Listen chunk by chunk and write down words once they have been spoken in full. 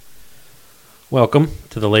Welcome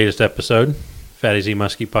to the latest episode, Fatty Z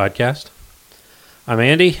Muskie Podcast. I'm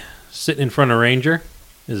Andy. Sitting in front of Ranger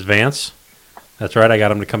is Vance. That's right, I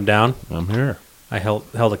got him to come down. I'm here. I held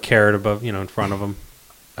a carrot above, in front of him.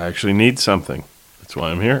 I actually need something. That's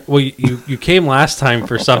why I'm here. Well, you came last time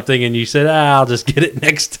for something, and you said, I'll just get it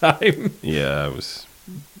next time. Yeah, I was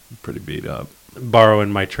pretty beat up.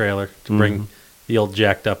 Borrowing my trailer to bring the old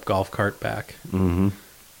jacked up golf cart back to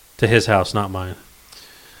his house, not mine.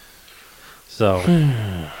 So,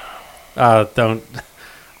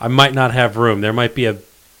 I might not have room. There might be a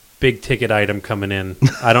big ticket item coming in.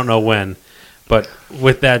 I don't know when. But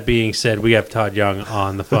with that being said, we have Todd Young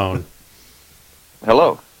on the phone.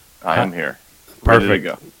 Hello. I am here. Perfect. Ready to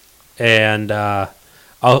go. And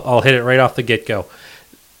I'll hit it right off the get-go.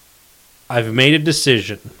 I've made a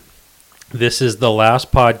decision. This is the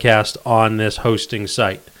last podcast on this hosting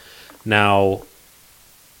site. Now,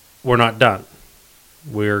 we're not done.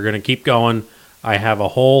 We're going to keep going. I have a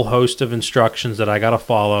whole host of instructions that I got to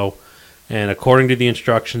follow. And according to the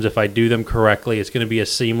instructions, if I do them correctly, it's going to be a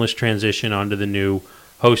seamless transition onto the new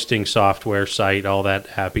hosting software site, all that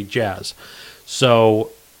happy jazz. So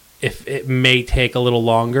if it may take a little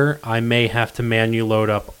longer, I may have to manually load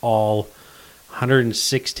up all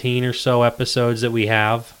 116 or so episodes that we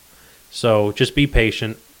have. So just be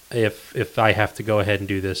patient if I have to go ahead and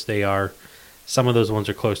do this. Some of those ones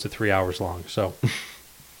are close to 3 hours long. So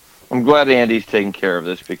I'm glad Andy's taking care of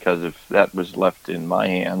this, because if that was left in my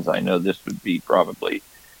hands, I know this would be probably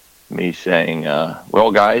me saying, well,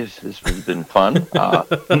 guys, this has been fun.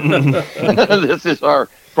 This is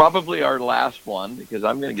probably our last one, because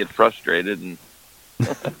I'm going to get frustrated. And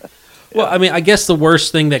Well, I mean, I guess the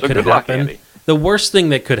worst thing that So could good luck, happen... Andy. The worst thing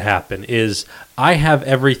that could happen is I have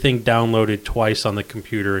everything downloaded twice on the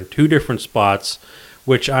computer in two different spots,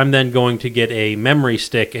 which I'm then going to get a memory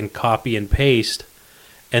stick and copy and paste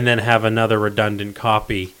and then have another redundant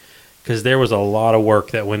copy, because there was a lot of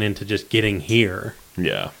work that went into just getting here.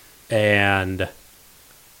 Yeah.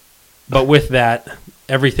 But with that,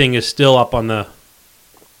 everything is still up on the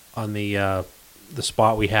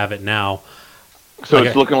spot we have it now. So Like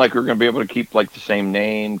it's looking like we're going to be able to keep the same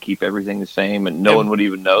name, keep everything the same, and no one would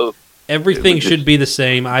even know. Everything should be the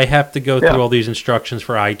same. I have to go through Yeah. all these instructions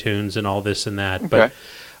for iTunes and all this and that. Okay.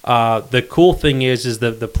 But the cool thing is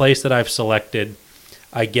the place that I've selected,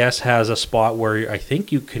 I guess, has a spot where I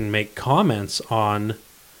think you can make comments on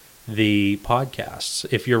the podcasts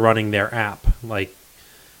if you're running their app,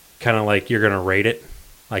 kind of like you're going to rate it.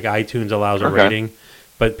 Like iTunes allows a Okay. rating,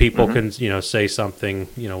 but people can say something,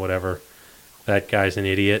 whatever. That guy's an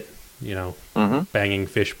idiot. Banging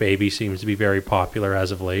Fish Baby seems to be very popular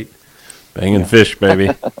as of late. Banging fish, baby.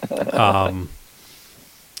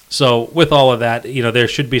 So with all of that, there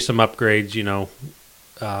should be some upgrades,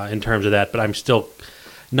 in terms of that, but I'm still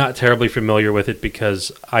not terribly familiar with it,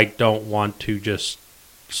 because I don't want to just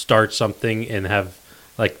start something and have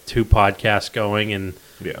two podcasts going and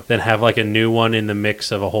then have a new one in the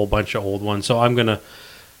mix of a whole bunch of old ones. So I'm going to,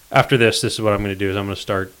 after this is what I'm going to do, is I'm going to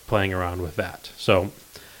start playing around with that. So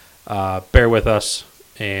bear with us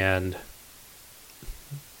and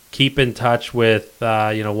keep in touch with,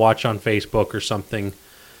 watch on Facebook or something.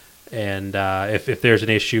 And if there's an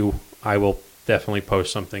issue, I will definitely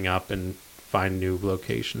post something up and find new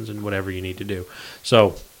locations and whatever you need to do.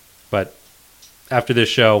 So, but after this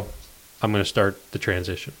show, I'm going to start the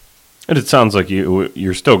transition. And it sounds like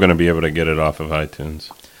you're still going to be able to get it off of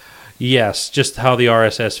iTunes. Yes, just how the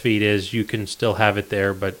RSS feed is, you can still have it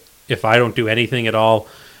there. But if I don't do anything at all,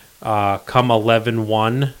 come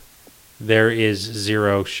 11/1, there is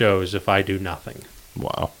 0 shows if I do nothing.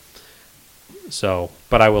 Wow. So,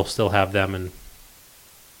 but I will still have them, and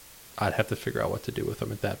I'd have to figure out what to do with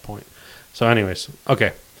them at that point. So anyways,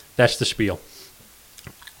 okay, that's the spiel.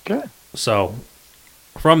 Okay. So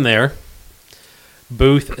from there,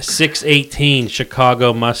 booth 618,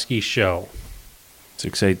 Chicago Muskie Show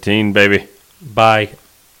 618, baby. by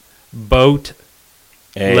Boat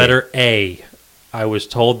A. Letter A. I was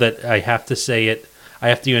told that I have to say it, I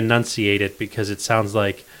have to enunciate it, because it sounds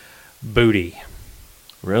like booty.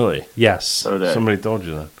 Really? Yes. Somebody told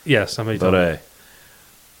you that. Yeah, somebody Boat told me. A.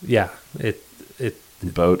 Yeah, it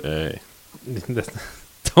Boat A.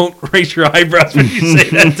 Don't raise your eyebrows when you say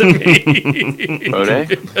that to me.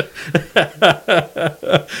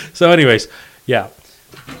 Bode? So anyways, yeah.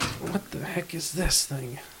 What the heck is this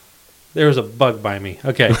thing? There was a bug by me.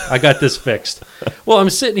 Okay, I got this fixed. Well, I'm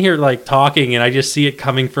sitting here talking, and I just see it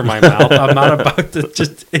coming from my mouth. I'm not about to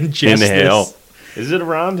just ingest Inhale. this. Is it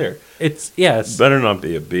around here? It's Better not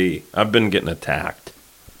be a bee. I've been getting attacked.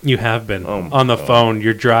 You have been Oh, my on the God. phone.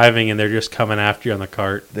 You're driving, and they're just coming after you on the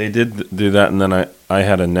cart. They did do that, and then I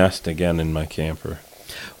had a nest again in my camper.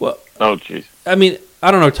 Well, Oh, jeez. I mean, I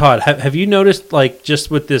don't know, Todd. Have you noticed, like, just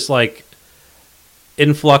with this like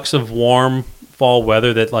influx of warm fall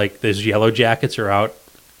weather, that like those yellow jackets are out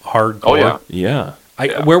hardcore? Oh, yeah. Yeah.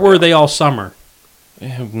 Yeah, Where were they all summer? I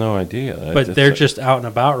have no idea. But they're just out and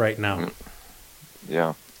about right now.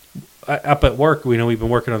 Yeah. Up at work, we've been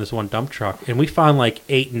working on this one dump truck, and we found like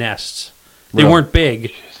 8 nests. They Really? weren't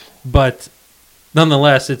big, but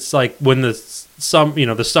nonetheless, it's like when the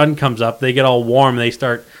sun comes up, they get all warm, they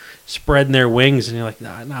start spreading their wings, and you're like,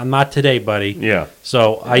 nah, not today, buddy. Yeah.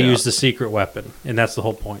 So I Yeah. used the secret weapon, and that's the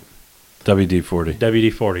whole point. WD-40.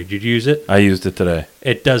 WD-40. Did you use it? I used it today.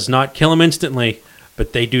 It does not kill them instantly,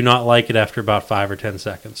 but they do not like it after about 5 or 10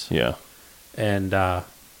 seconds. Yeah. And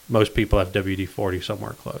most people have WD-40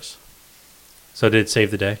 somewhere close. So did it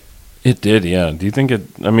save the day? It did, yeah. Do you think it...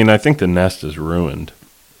 I mean, I think the nest is ruined.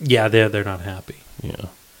 Yeah, they're not happy. Yeah.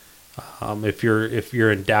 If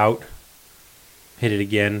you're in doubt, hit it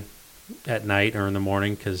again at night or in the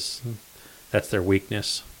morning, because that's their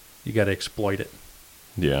weakness. You got to exploit it.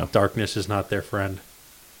 Yeah. Darkness is not their friend.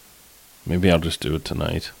 Maybe I'll just do it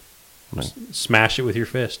tonight. Smash it with your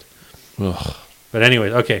fist. Ugh. But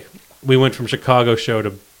anyways, okay. We went from Chicago show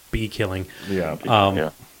to bee killing. Yeah. Yeah.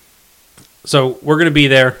 So we're going to be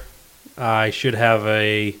there. I'm going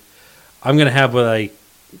to have what I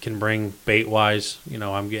can bring bait-wise.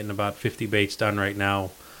 I'm getting about 50 baits done right now.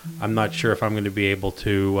 I'm not sure if I'm going to be able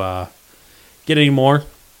to get any more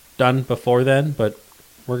done before then, but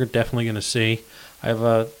we're definitely going to see. I have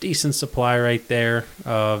a decent supply right there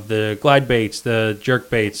of the glide baits, the jerk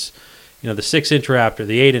baits, the 6-inch Raptor,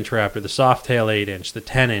 the 8-inch Raptor, the Softail 8-inch, the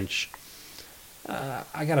 10-inch.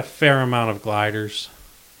 I got a fair amount of gliders.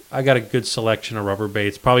 I got a good selection of rubber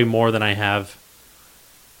baits, probably more than I have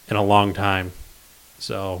in a long time.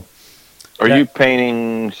 So, Are you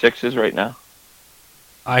painting 6s right now?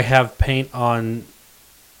 I have paint on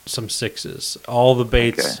some 6s. All the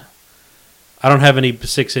baits. Okay. I don't have any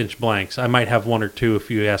 6-inch blanks. I might have 1 or 2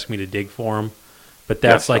 if you ask me to dig for them, but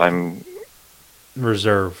that's Yes, like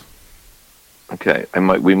reserve. Okay.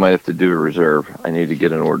 We might have to do a reserve. I need to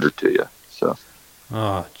get an order to you. So.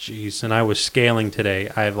 Oh, jeez. And I was scaling today.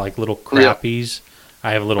 I have like little crappies.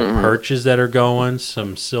 I have little perches that are going,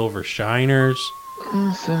 some silver shiners,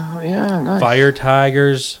 So yeah, nice. fire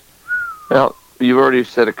tigers. Well, you've already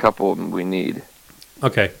said a couple of them we need.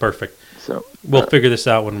 Okay, perfect. So We'll figure this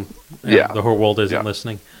out when Yeah. the whole world isn't Yeah.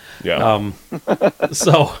 listening. Yeah.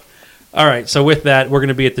 So, all right. So with that, we're going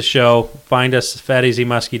to be at the show. Find us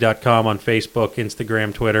fateasymuskie.com on Facebook,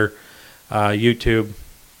 Instagram, Twitter, YouTube.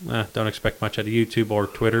 Don't expect much out of YouTube or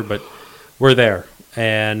Twitter, but we're there.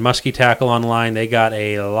 And Muskie Tackle Online, they got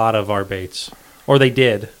a lot of our baits. Or they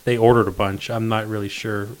did. They ordered a bunch. I'm not really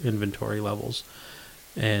sure inventory levels.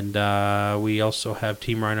 And we also have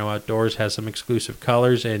Team Rhino Outdoors has some exclusive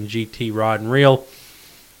colors, and GT Rod and Reel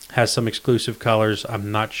has some exclusive colors.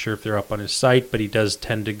 I'm not sure if they're up on his site, but he does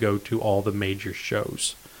tend to go to all the major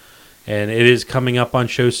shows. And it is coming up on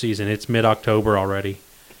show season. It's mid-October already.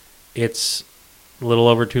 It's a little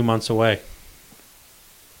over 2 months away.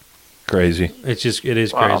 Crazy. Wow. It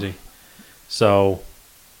is crazy. So,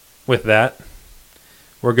 with that,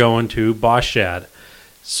 we're going to Boss Shad.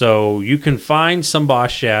 So, you can find some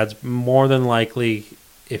Boss Shads, more than likely,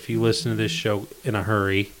 if you listen to this show in a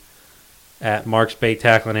hurry, at Mark's Bait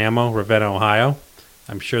Tackle and Ammo, Ravenna, Ohio.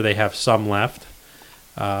 I'm sure they have some left.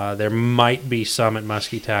 There might be some at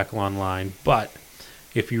Muskie Tackle Online, but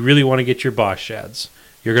if you really want to get your Boss Shads,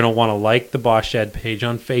 you're going to want to like the Boss Shad page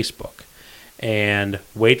on Facebook and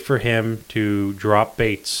wait for him to drop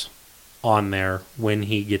baits on there when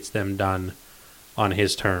he gets them done on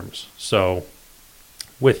his terms. So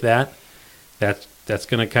with that, that's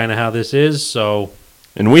going to kind of how this is. So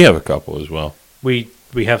And we have a couple as well. we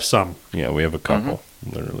have some. Yeah, we have a couple.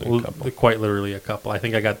 Literally a couple. Quite literally a couple. I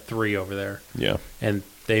think I got 3 over there. Yeah. And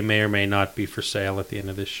they may or may not be for sale at the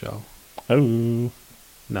end of this show. Oh.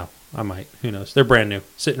 No, I might. Who knows? They're brand new,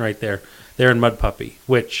 sitting right there. They're in Mud Puppy,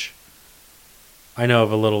 which I know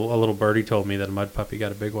of a little birdie told me that a Mud Puppy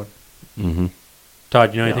got a big one. Mm-hmm.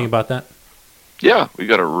 Todd, you know anything about that? Yeah, we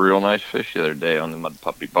got a real nice fish the other day on the Mud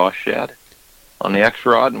Puppy Boss Shad on the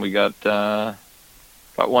X-Rod, and we got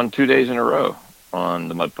one 2 days in a row on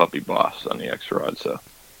the Mud Puppy Boss on the X-Rod. So,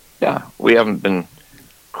 yeah, we haven't been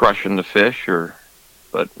crushing the fish,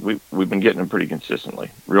 but we've been getting them pretty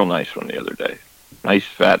consistently. Real nice one the other day. Nice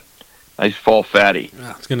fall fatty.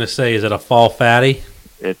 I was going to say, is it a fall fatty?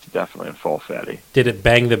 It's definitely a fall fatty. Did it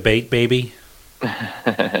bang the bait, baby?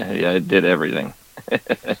 Yeah, it did everything.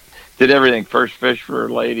 did everything. First fish for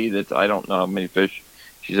a lady that I don't know how many fish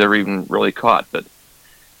she's ever even really caught, but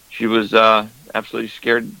she was absolutely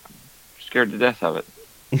scared to death of it.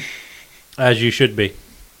 As you should be.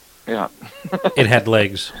 Yeah. It had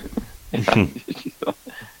legs. She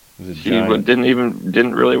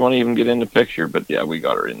didn't really want to even get in the picture, but yeah, we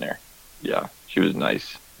got her in there. Yeah, she was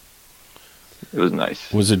nice. It was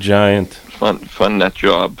nice. Was a giant. Fun net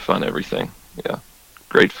job, fun everything. Yeah,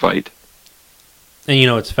 great fight.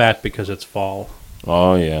 And it's fat because it's fall.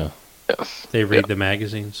 Oh yeah. Yes. They read the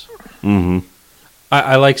magazines. Mm-hmm.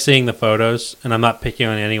 I like seeing the photos, and I'm not picking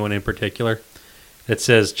on anyone in particular. It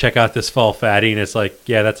says, check out this fall fatty, and it's like,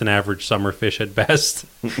 yeah, that's an average summer fish at best.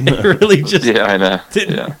 It really just Yeah, I know.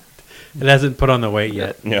 Yeah. It hasn't put on the weight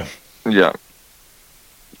yet. Yeah. Yeah.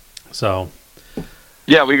 So.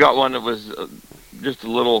 Yeah, we got one that was just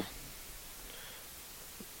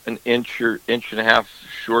an inch and a half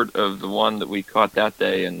short of the one that we caught that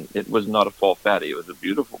day, and it was not a fall fatty. It was a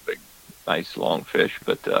beautiful, big, nice, long fish,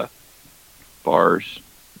 but bars,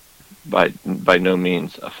 by no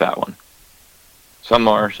means a fat one. Some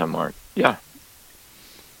are, some aren't. Yeah.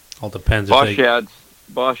 All depends. Boss shads.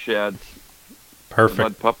 Perfect. The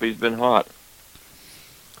mud puppy's been hot.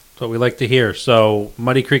 That's what we like to hear. So,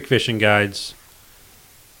 Muddy Creek Fishing Guides.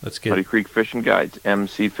 Let's get Muddy Creek Fishing Guides,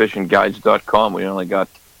 mcfishingguides.com.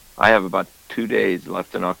 I have about 2 days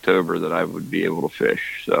left in October that I would be able to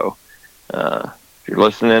fish. So, if you're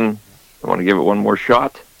listening, I want to give it one more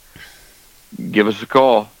shot, give us a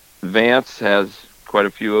call. Vance has quite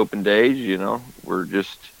a few open days, he had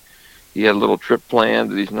a little trip planned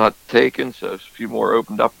that he's not taking, so a few more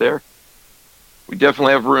opened up there. We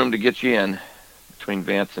definitely have room to get you in between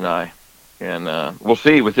Vance and I, and we'll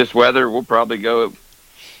see. With this weather, we'll probably go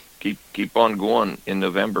keep on going in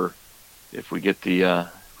November if we get the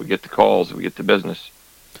calls, if we get the business.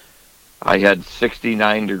 I had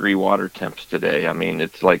 69-degree water temps today. I mean,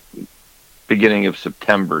 it's like beginning of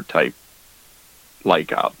September type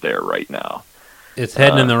like out there right now. It's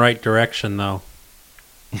heading in the right direction, though.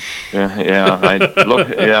 Yeah.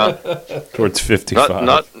 Towards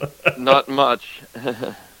 55. Not much.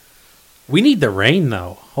 We need the rain,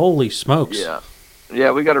 though. Holy smokes.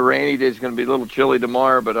 Yeah, we got a rainy day. It's going to be a little chilly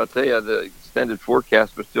tomorrow, but I'll tell you, the extended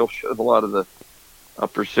forecast but still shows a lot of the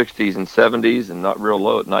upper 60s and 70s and not real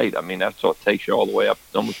low at night. I mean, that's what takes you all the way up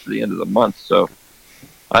almost to the end of the month. So,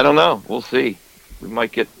 I don't know. We'll see. We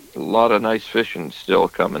might get a lot of nice fishing still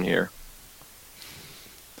coming here.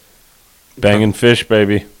 Banging fish,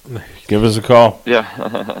 baby. Give us a call.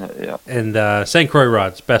 Yeah. Yeah. And St. Croix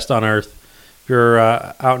rods, best on earth. If you're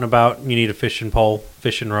out and about, you need a fishing pole,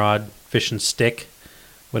 fishing rod, fishing stick,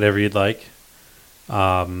 whatever you'd like.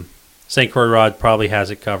 St. Croix rod probably has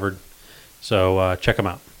it covered. So check them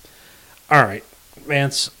out. All right,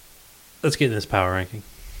 Vance, let's get in this power ranking.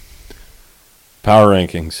 Power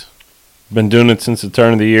rankings. Been doing it since the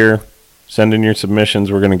turn of the year. Send in your submissions.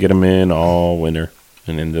 We're going to get them in all winter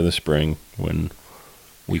and into the spring when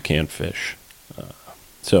we can't fish.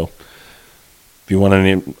 So if you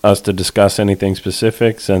want us to discuss anything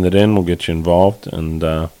specific, send it in. We'll get you involved. And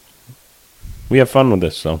we have fun with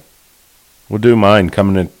this. So we'll do mine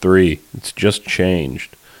coming at 3. It's just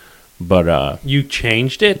changed. But you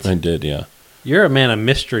changed it? I did, yeah. You're a man of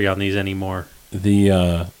mystery on these anymore.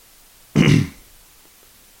 The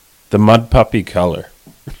the mud puppy color.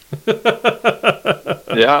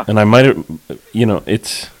 Yeah. And I might have,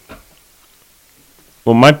 it's...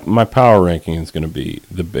 Well, my power ranking is going to be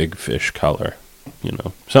the big fish color.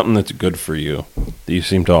 Something that's good for you. That you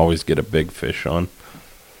seem to always get a big fish on.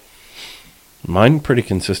 Mine pretty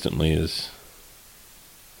consistently is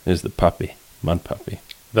the puppy. Mud puppy.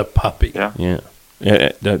 The puppy. Yeah. Yeah.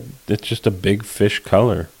 It's just a big fish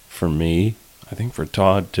color for me. I think for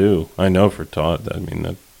Todd, too. I know for Todd.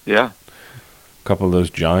 Yeah. A couple of those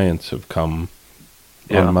giants have come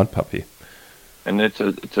on Mud Puppy. And it's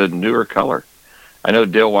a newer color. I know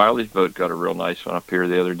Dale Wiley's boat got a real nice one up here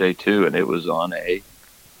the other day, too, and it was on a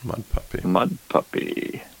Mud Puppy. Mud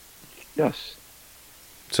Puppy. Yes.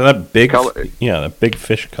 So that big color, that big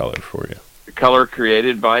fish color for you. The color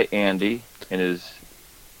created by Andy in his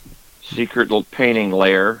secret little painting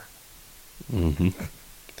lair. Mm-hmm.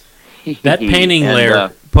 That painting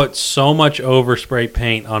layer put so much overspray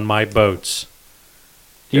paint on my boats.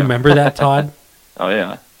 Do you remember that, Todd? Oh,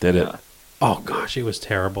 yeah. Did it? Oh, gosh, it was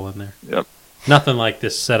terrible in there. Yep. Nothing like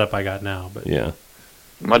this setup I got now. But yeah.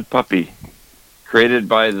 Mud Puppy. Created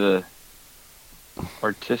by the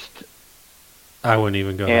artist. I wouldn't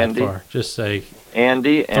even go Andy. that far. Just say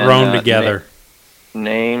Andy. Thrown together.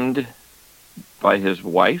 Named by his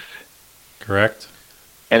wife. Correct.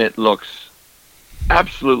 And it looks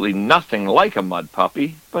absolutely nothing like a mud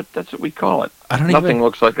puppy, but that's what we call it. I don't Nothing even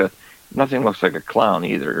looks like a clown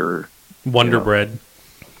either, or Wonder you know. Bread,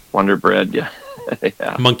 Wonder Bread. Yeah,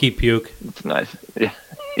 yeah, Monkey Puke, it's nice. Yeah,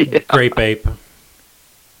 yeah, Grape Ape.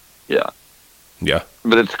 yeah. Yeah.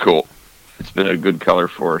 But it's cool. It's been a good color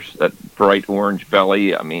for us. That bright orange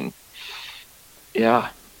belly. I mean, yeah,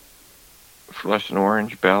 fluorescent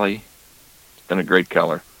orange belly. It's been a great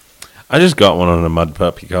color. I just got one on a mud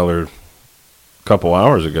puppy color a couple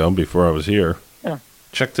hours ago before I was here. Yeah.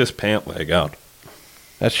 Check this pant leg out.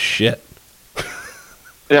 That's shit.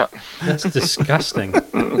 Yeah. That's disgusting.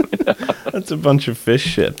 That's a bunch of fish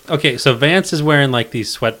shit. Okay, so Vance is wearing like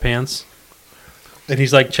these sweatpants, and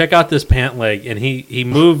he's like, "Check out this pant leg," and he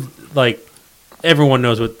moved like everyone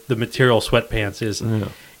knows what the material sweatpants is. Yeah.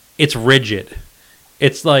 It's rigid.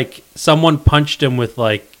 It's like someone punched him with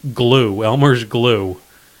like glue, Elmer's glue,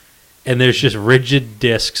 and there's just rigid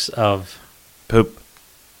discs of Poop.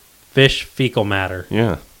 fish fecal matter.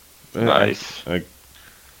 Yeah. Nice.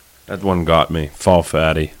 That one got me. Fall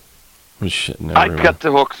fatty. Was shitting I everywhere. cut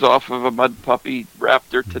the hooks off of a mud puppy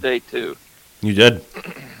raptor today too. You did?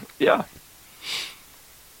 Yeah.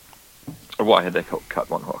 Or why had they cut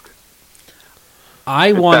one hook? I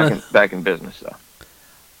It's want to. back in business though.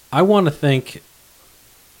 I want to think,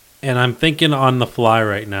 and I'm thinking on the fly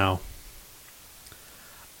right now.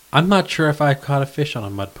 I'm not sure if I caught a fish on a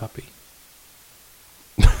mud puppy.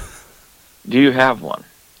 Do you have one?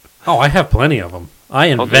 Oh, I have plenty of them. I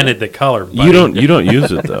invented the color. Buddy. You don't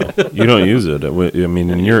use it though. You don't use it. I mean,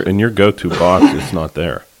 in your go-to box, it's not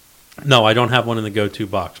there. No, I don't have one in the go-to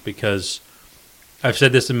box because I've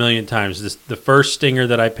said this a million times. The first stinger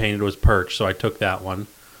that I painted was perch, so I took that one.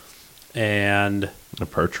 And A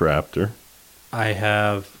perch raptor. I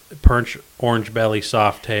have perch orange belly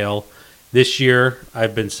soft tail. This year,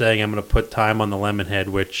 I've been saying I'm going to put time on the lemonhead,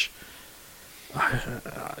 which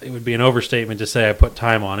it would be an overstatement to say I put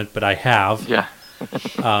time on it, but I have. Yeah.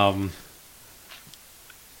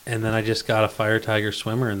 And then I just got a fire tiger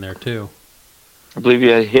swimmer in there too. I believe you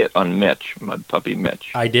had a hit on Mitch, mud puppy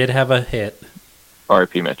Mitch. I did have a hit.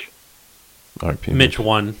 R.I.P. Mitch. RP. Mitch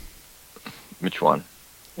won, Mitch won.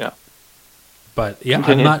 but yeah,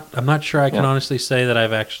 Continue. I'm not sure I can Yeah. honestly say that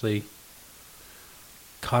I've actually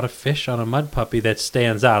caught a fish on a mud puppy that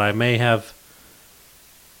stands out. I may have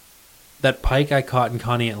that pike I caught in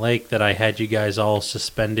Conneaut Lake that I had you guys all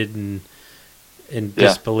suspended in Yeah.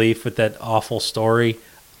 disbelief with that awful story.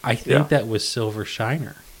 I think Yeah. that was Silver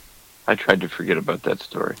Shiner. I tried to forget about that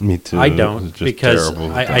story. Me too. I It was don't just because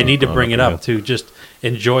terrible. I need to bring it up to just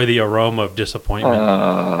enjoy the aroma of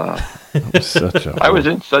disappointment. It was such a. I was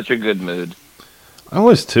in such a good mood. I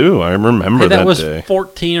was too. I remember Hey, that that was day.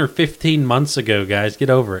 14 or 15 months ago, guys. Get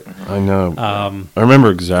over it. I know. Um, I remember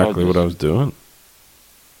exactly Oh, what I was doing.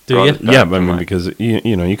 do Oh, you? Back Yeah, to but I mean, mine. because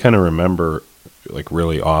you know, you kind of remember like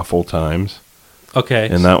really awful times, Okay.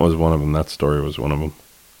 and that was one of them. That story was one of them.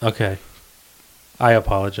 Okay. I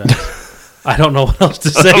apologize. I don't know what else to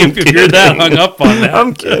say I'm if you're that hung up on that.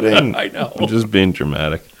 I'm kidding. I know. I'm just being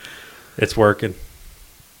dramatic. It's working.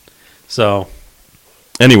 So,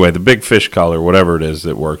 Anyway, the big fish collar, whatever it is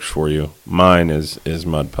that works for you. Mine is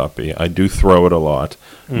mud puppy. I do throw it a lot,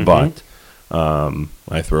 Mhm. but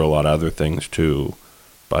I throw a lot of other things too.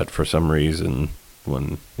 But for some reason,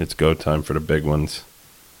 when it's go time for the big ones,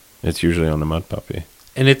 it's usually on the mud puppy.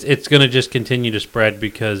 and it's going to just continue to spread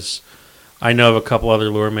because I know of a couple other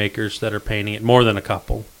lure makers that are painting it, more than a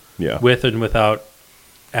couple, Yeah, with and without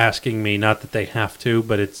asking me. Not that they have to,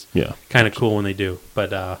 but it's yeah, kind of cool when they do.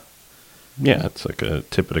 But yeah. It's like a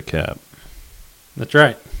tip of the cap. that's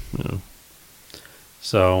right. Yeah.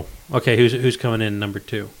 So, okay, who's coming in number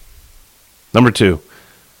 2? Number 2.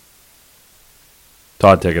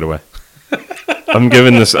 Todd, take it away. I'm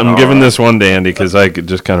giving this one to Andy because I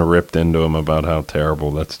just kind of ripped into him about how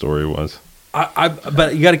terrible that story was.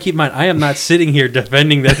 But you got to keep in mind, I am not sitting here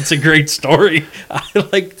defending that it's a great story. I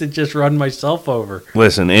like to just run myself over.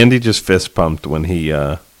 Listen, Andy just fist pumped when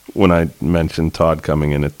when I mentioned Todd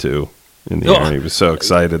coming in at 2 in the Oh. air. He was so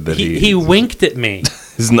excited that He winked at me.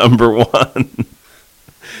 is number 1.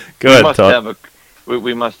 Go We ahead, must Todd.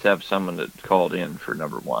 we must have someone that called in for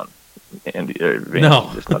number 1. Andy, Vance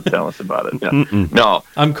No. just not telling us about it. Yeah. Mm-mm. No,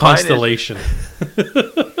 I'm Constellation.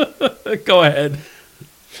 Go ahead.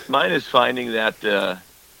 mine is finding that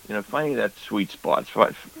finding that sweet spot,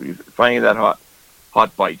 finding that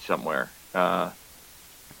hot bite somewhere.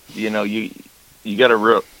 You got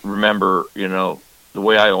to remember. The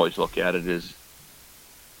way I always look at it is,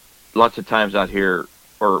 lots of times out here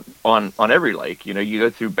or on every lake, you go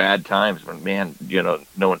through bad times when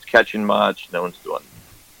no one's catching much, no one's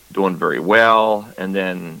doing very well, and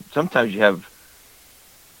then sometimes you have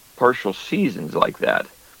partial seasons like that.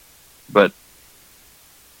 But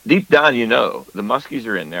deep down, the muskies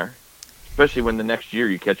are in there, especially when the next year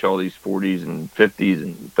you catch all these 40s and 50s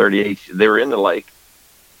and 38s. They were in the lake.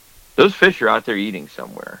 Those fish are out there eating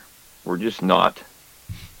somewhere. We're just not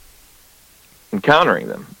encountering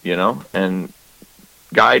them, and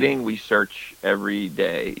guiding, we search every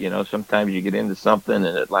day. Sometimes you get into something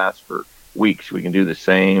and it lasts for weeks. We can do the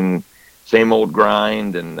same old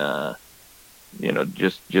grind and,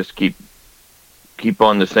 just keep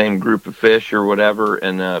on the same group of fish or whatever.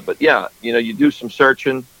 And, but yeah, you do some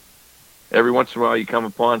searching. Every once in a while you come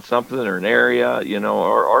upon something or an area.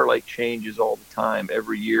 Our lake changes all the time.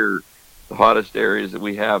 Every year, the hottest areas that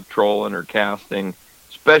we have trolling or casting,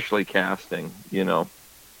 especially casting,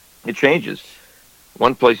 it changes.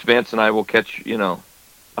 One place Vance and I will catch,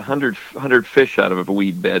 100 fish out of a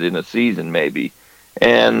weed bed in a season maybe.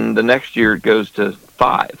 And the next year it goes to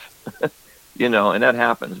 5, and that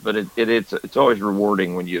happens. But it's always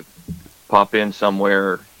rewarding when you pop in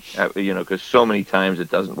somewhere, because so many times it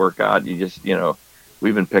doesn't work out. You just,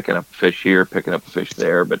 we've been picking up fish here, picking up fish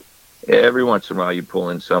there, but every once in a while you pull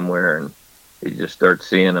in somewhere and you just start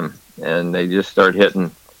seeing them and they just start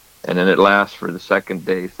hitting. And then it lasts for the second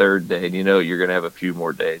day, third day, and you're going to have a few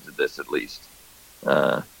more days of this at least.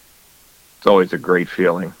 It's always a great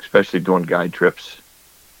feeling, especially doing guide trips.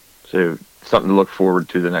 So something to look forward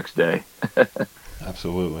to the next day.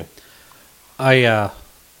 Absolutely. I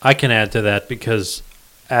can add to that because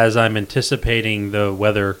as I'm anticipating the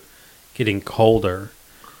weather getting colder,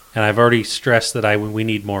 and I've already stressed that we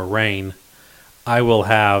need more rain, I will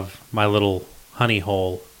have my little honey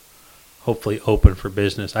hole hopefully open for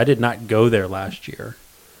business. I did not go there last year.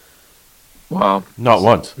 Wow. Not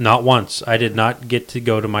once. Not once. I did not get to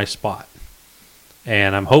go to my spot.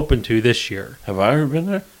 And I'm hoping to this year. Have I ever been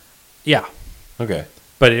there? Yeah. Okay.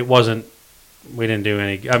 But it wasn't, we didn't do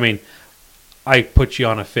any, I mean, I put you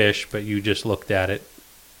on a fish, but you just looked at it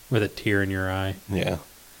with a tear in your eye. Yeah.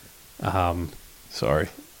 Sorry.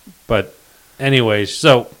 But anyways,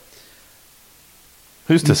 so.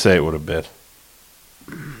 Who's to say it would have bit?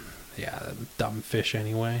 Yeah, dumb fish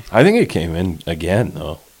anyway. I think it came in again,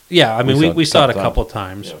 though. Yeah, I mean, we saw it a time. couple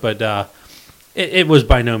times, Yeah. but it was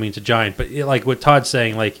by no means a giant. But like what Todd's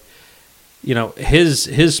saying, like,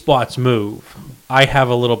 his spots move. I have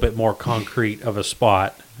a little bit more concrete of a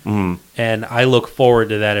spot, and I look forward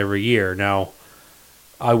to that every year. Now,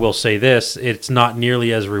 I will say this, it's not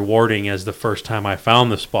nearly as rewarding as the first time I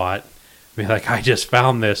found the spot. Be like, I just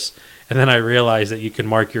found this, and then I realized that you can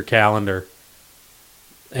mark your calendar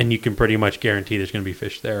and you can pretty much guarantee there's going to be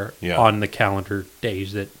fish there on the calendar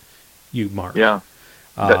days that you mark. Yeah,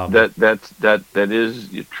 that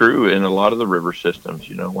is true in a lot of the river systems.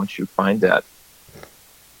 Once you find that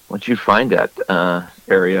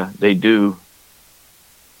area, they do.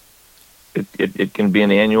 It can be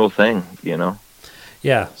an annual thing.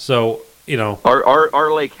 Yeah. So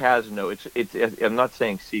our lake has no. It's. I'm not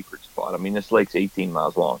saying secret spot. I mean, this lake's 18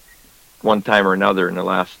 miles long. One time or another in the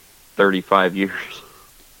last 35 years.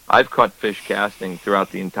 I've caught fish casting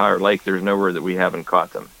throughout the entire lake. There's nowhere that we haven't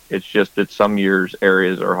caught them. It's just that some years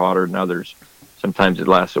areas are hotter than others. Sometimes it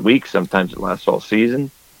lasts a week. Sometimes it lasts all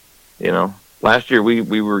season. Last year we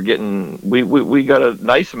were getting we got a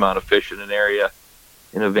nice amount of fish in an area.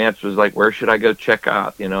 And Vance was like, "Where should I go check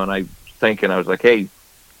out?" And I was like, "Hey,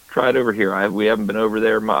 try it over here. We haven't been over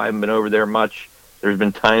there. I haven't been over there much. There's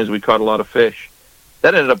been times we caught a lot of fish.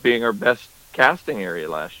 That ended up being our best casting area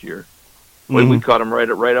last year. We caught them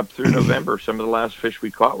right up through November. Some of the last fish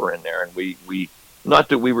we caught were in there, and we not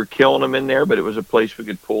that we were killing them in there, but it was a place we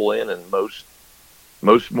could pull in. And most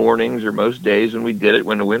mornings or most days when we did it,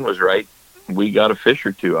 when the wind was right, we got a fish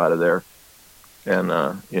or two out of there, and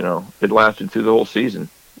it lasted through the whole season.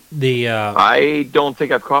 I don't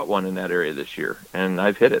think I've caught one in that area this year, and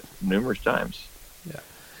I've hit it numerous times. Yeah,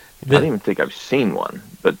 I don't even think I've seen one,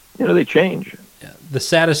 but they change. Yeah. The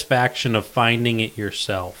satisfaction of finding it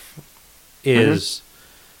yourself is,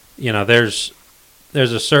 there's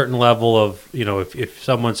a certain level of, if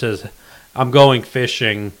someone says, I'm going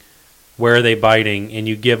fishing, where are they biting? And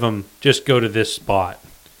you give them, just go to this spot.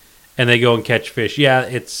 And they go and catch fish. Yeah,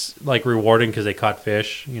 it's like rewarding because they caught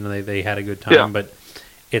fish. They had a good time, but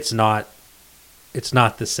it's not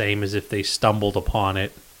the same as if they stumbled upon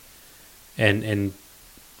it and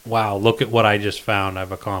wow, look at what I just found.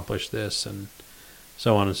 I've accomplished this and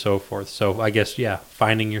so on and so forth. So I guess,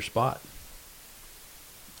 finding your spot.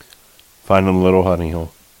 Finding a little honey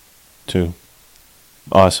hole. 2.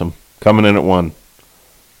 Awesome. Coming in at 1.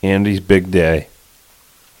 Andy's big day.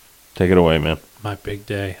 Take it away, man. My big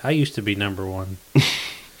day. I used to be number 1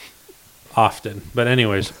 often. But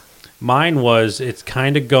anyways, Mine was, it's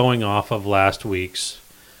kind of going off of last week's,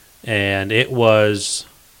 and it was,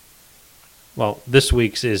 well, this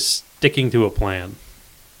week's is sticking to a plan.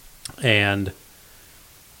 And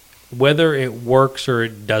whether it works or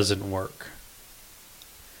it doesn't work,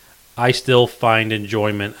 I still find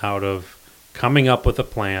enjoyment out of coming up with a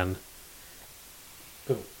plan,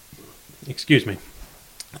 excuse me,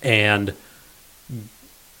 and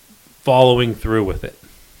following through with it.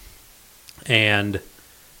 And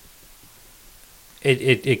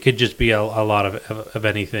it could just be a lot of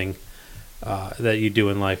anything that you do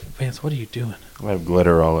in life. Vance, what are you doing? I have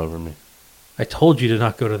glitter all over me. I told you to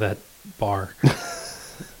not go to that bar.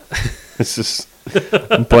 It's just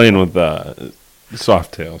I'm playing with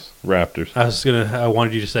Softails, Raptors. I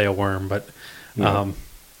wanted you to say a worm, but Yeah.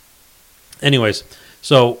 anyways,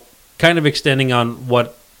 so kind of extending on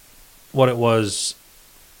what it was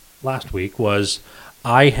last week was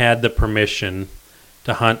I had the permission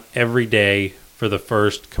to hunt every day for the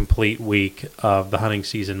first complete week of the hunting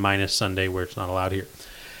season, minus Sunday where it's not allowed here.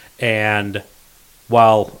 And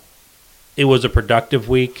while it was a productive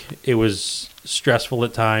week, it was stressful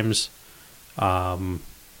at times.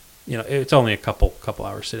 It's only a couple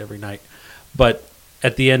hours sit every night, but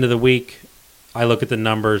at the end of the week, I look at the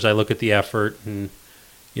numbers, I look at the effort, and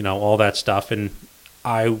all that stuff. And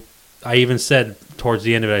I even said towards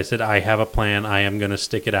the end of it, I said I have a plan. I am going to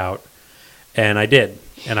stick it out, and I did,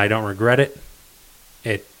 and I don't regret it.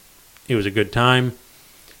 It was a good time,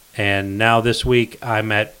 and now this week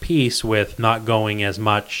I'm at peace with not going as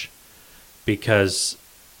much because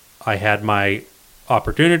I had my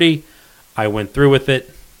opportunity. I went through with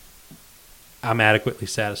it. I'm adequately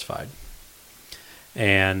satisfied.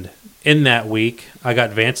 And in that week, I got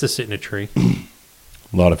Vance to sit in a tree.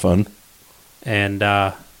 A lot of fun. And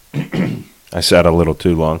I sat a little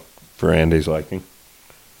too long for Andy's liking.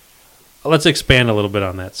 let's expand a little bit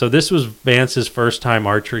on that. So this was Vance's first time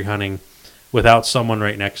archery hunting without someone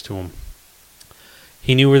right next to him.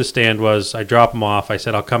 He knew where the stand was. I dropped him off. I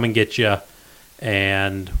said, I'll come and get you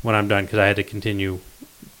and when I'm done, because I had to continue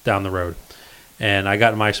down the road. And I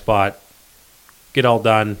got in my spot, get all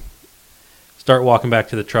done, start walking back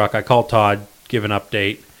to the truck. I call Todd, give an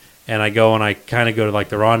update, and I go and I kind of go to like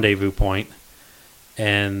the rendezvous point,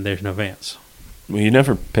 and there's no Vance. Well, you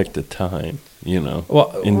never picked a time,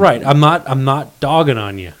 Well, right. I'm not dogging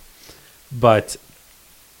on you, but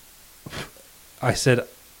I said,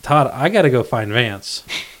 Todd, I got to go find Vance.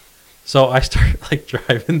 So I started like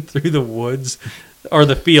driving through the woods, or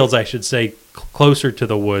the fields, I should say, closer to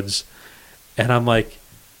the woods, and I'm like,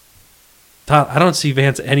 Todd, I don't see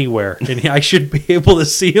Vance anywhere, and I should be able to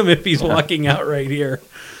see him if he's walking out right here.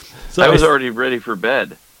 So I was already ready for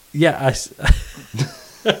bed. Yeah.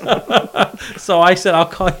 So I said, I'll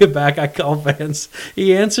call you back. I call Vance.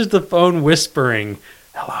 He answers the phone whispering,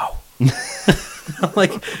 hello. I'm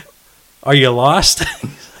like, are you lost?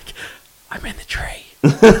 He's like, I'm in the tree.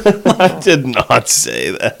 I did not say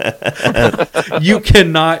that. You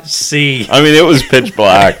cannot see. I mean, it was pitch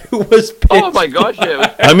black. It was pitch Oh my gosh! Yeah, it was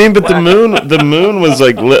I mean, but black. the moon was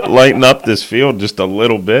like lighting up this field just a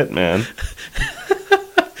little bit, man.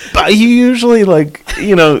 But you usually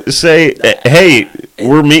say, "Hey,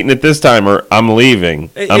 we're meeting at this time," or "I'm leaving.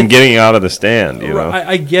 I'm getting out of the stand."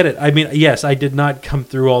 I get it. I mean, yes, I did not come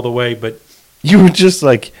through all the way, but You were just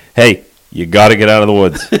like, "Hey, you got to get out of the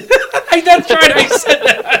woods." that's right. I said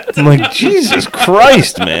that. I'm like, Jesus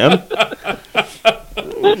Christ, man!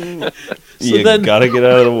 You then- got to get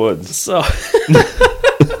out of the woods. So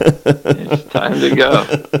It's time to go.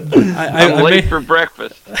 I'm I late made- for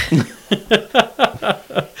breakfast.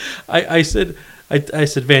 I said,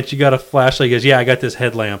 Vance, you got a flashlight? He goes, yeah, I got this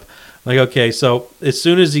headlamp. I'm like, okay. So as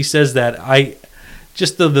soon as he says that,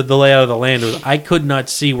 just the layout of the land was, I could not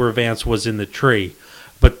see where Vance was in the tree,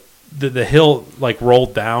 but the hill like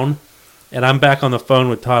rolled down, and I'm back on the phone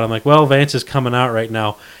with Todd. I'm like, well, Vance is coming out right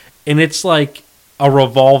now, and it's like a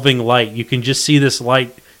revolving light. You can just see this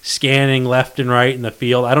light scanning left and right in the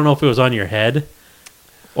field. I don't know if it was on your head,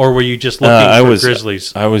 or were you just looking for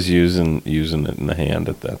grizzlies? I was using it in the hand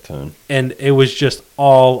at that time. And it was just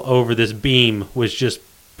all over. This beam was just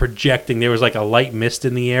projecting. There was like a light mist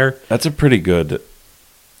in the air. That's a pretty good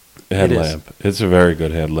headlamp. It's a very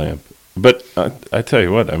good headlamp. But I tell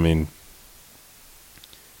you what, I mean,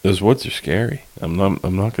 those woods are scary. I'm not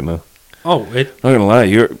gonna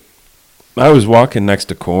lie. I was walking next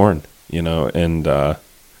to corn, and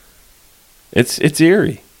it's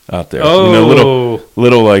eerie out there. Oh,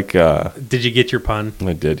 little like. did you get your pun?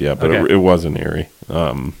 I did, yeah, but Okay. it wasn't eerie.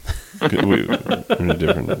 We're in a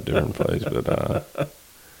different place, but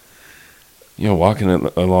walking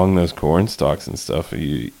along those corn stalks and stuff,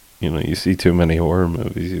 you see too many horror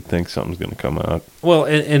movies, you think something's going to come out. Well,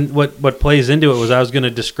 and what plays into it was I was going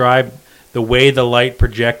to describe the way the light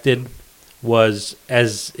projected was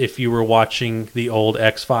as if you were watching the old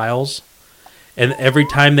X-Files. And every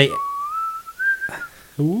time they...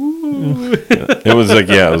 Ooh. It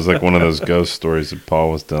was like one of those ghost stories that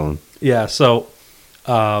Paul was telling. Yeah, so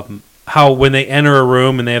how when they enter a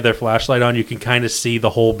room and they have their flashlight on, you can kind of see the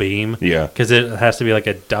whole beam. Yeah. Because it has to be like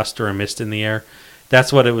a dust or a mist in the air.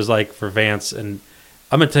 That's what it was like for Vance. And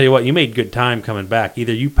I'm going to tell you what, you made good time coming back.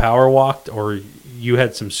 Either you power walked or you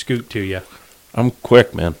had some scoot to you. I'm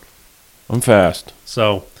quick, man. I'm fast.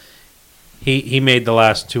 So he made the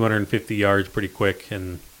last 250 yards pretty quick.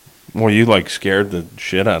 And Well, you scared the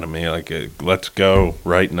shit out of me. Let's go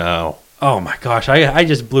right now. oh my gosh, I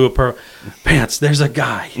just blew a Vance, there's a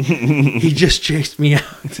guy. He just chased me out.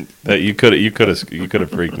 That you could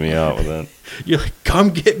have freaked me out with that. You're like,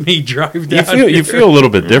 come get me, drive down You here. feel a little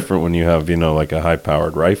bit different when you have like a high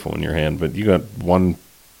powered rifle in your hand, but you got one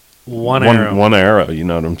arrow. One arrow. You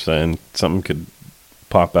know what I'm saying? Something could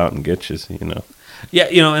pop out and get you. Yeah,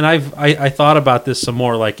 and I thought about this some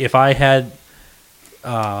more. Like if I had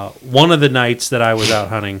one of the nights that I was out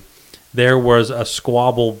hunting, there was a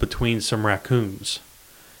squabble between some raccoons,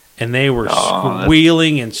 and they were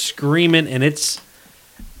squealing and screaming, and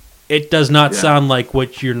it does not sound like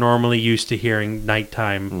what you're normally used to hearing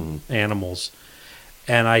nighttime animals.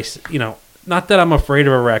 And not that I'm afraid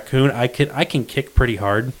of a raccoon. I can kick pretty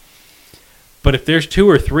hard, but if there's 2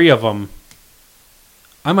 or 3 of them,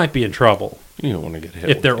 I might be in trouble. You don't want to get hit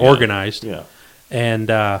if they're organized. Yeah. And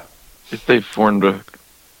If they formed a,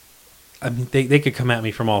 I mean, they could come at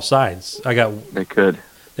me from all sides. they could.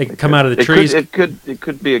 They could come out of the trees. It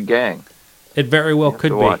could be a gang. It very well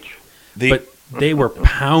could be. Watch. But they were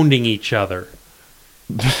pounding each other.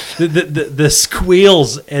 the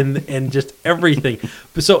squeals and just everything.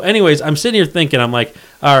 So anyways, I'm sitting here thinking, I'm like,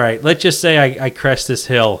 all right, let's just say I crest this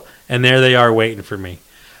hill, and there they are waiting for me.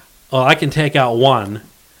 Well, I can take out one.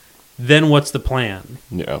 Then what's the plan?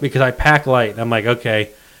 Yeah. Because I pack light. I'm like,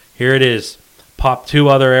 okay, here it is. Pop 2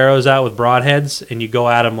 other arrows out with broadheads, and you go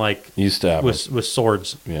at them like You stab with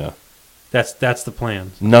swords. Yeah. That's the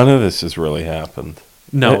plan. None of this has really happened.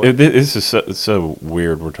 No. This is it's so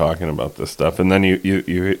weird we're talking about this stuff. And then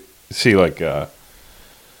you see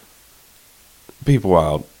people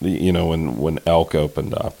out, when elk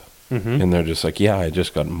opened up. Mm-hmm. And they're just like, yeah, I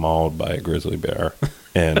just got mauled by a grizzly bear,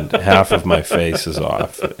 and half of my face is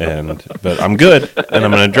off, but I'm good, and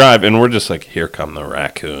I'm gonna drive. And we're just like, here come the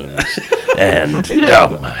raccoons, and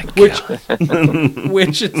oh my god,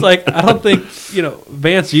 Which it's like, I don't think,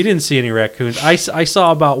 Vance, you didn't see any raccoons. I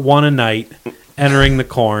saw about one a night entering the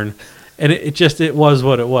corn, and it was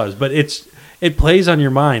what it was. But it plays on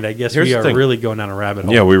your mind. I guess Here's we the are thing. really going down a rabbit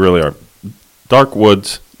hole. yeah, we really are. Dark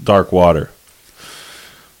woods, dark water.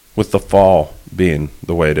 With the fall being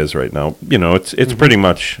the way it is right now, it's pretty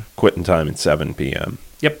much quitting time at 7 p.m.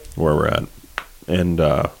 Yep. Where we're at. And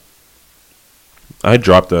I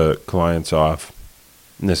dropped the clients off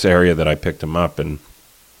in this area that I picked them up, and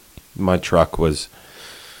my truck was,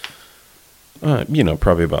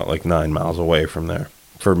 probably about 9 miles away from there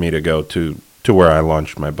for me to go to where I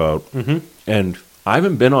launched my boat. Mm-hmm. And I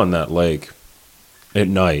haven't been on that lake at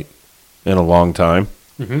night in a long time.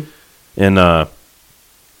 Mm-hmm. And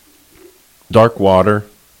dark water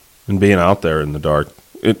and being out there in the dark,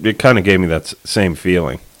 it kind of gave me that same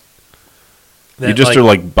feeling. You just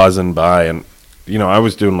are buzzing by, and I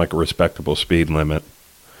was doing a respectable speed limit,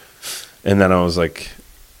 and then I was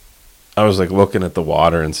looking at the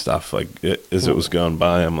water and stuff as it was going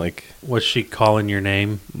by. I'm like, was she calling your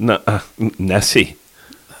name? Nessie.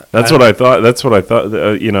 That's what I thought.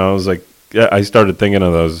 I was like, I started thinking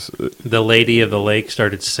of those. The lady of the lake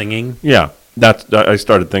started singing. Yeah. I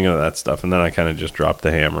started thinking of that stuff, and then I kind of just dropped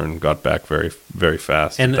the hammer and got back very, very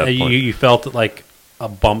fast. And at that point. you felt like a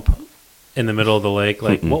bump in the middle of the lake.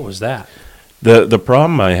 Like, what was that? The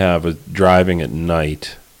problem I have with driving at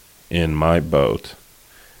night in my boat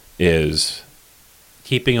is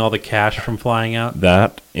Keeping all the cash from flying out.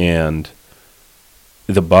 that and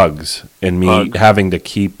the bugs, and me having to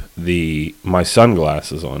keep my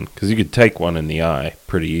sunglasses on, because you could take one in the eye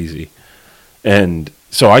pretty easy, and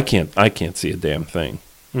so I can't see a damn thing.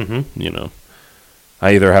 Mm-hmm.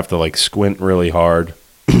 I either have to squint really hard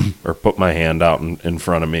or put my hand out in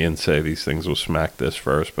front of me and say these things will smack this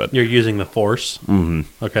first. But You're using the force.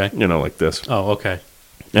 Okay. like this. Oh, okay.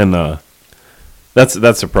 And that's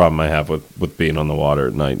the problem I have with being on the water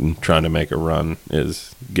at night and trying to make a run,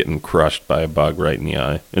 is getting crushed by a bug right in the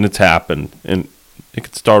eye. And it's happened, and it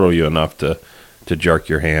could startle you enough to jerk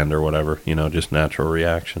your hand or whatever, just natural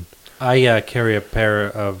reaction. I carry a pair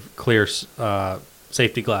of clear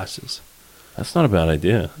safety glasses That's not a bad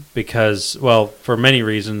idea. because, well, for many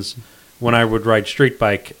reasons. When I would ride street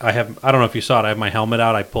bike, I don't know if you saw it. I have my helmet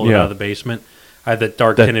out. I pulled it Yeah. out of the basement. I have that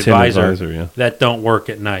dark That tinted tinted visor, visor, yeah. that don't work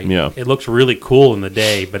at night. Yeah. It looks really cool in the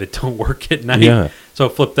day, but it don't work at night. Yeah. So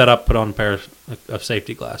flip that up, put on a pair of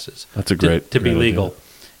safety glasses. That's a to great be great legal. idea.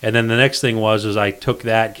 And then the next thing was I took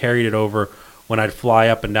that, carried it over when I'd fly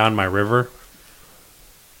up and down my river.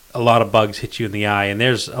 A lot of bugs hit you in the eye, and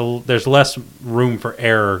there's less room for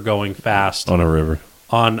error going fast On a river.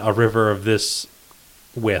 on a river of this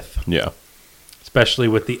width, Yeah. especially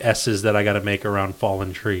with the S's that I got to make around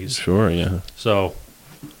fallen trees. Sure, yeah. So,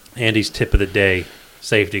 Andy's tip of the day: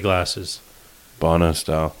 safety glasses. Bono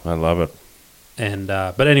style. I love it. And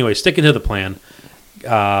but anyway, sticking to the plan,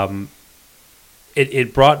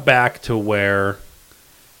 it brought back to where,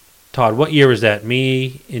 Todd, what year was that?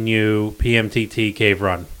 Me and you, PMTT Cave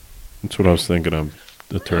Run, That's what I was thinking of.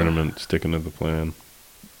 The tournament, sticking to the plan.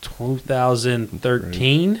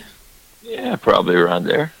 2013. Yeah, probably around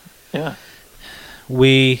there. Yeah.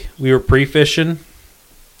 We were pre-fishing.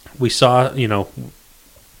 We saw,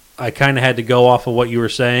 I kind of had to go off of what you were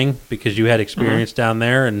saying because you had experience down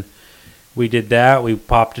there, and we did that. We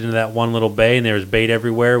popped into that one little bay, and there was bait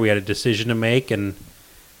everywhere. We had a decision to make, and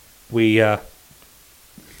we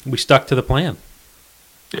stuck to the plan.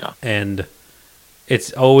 Yeah. And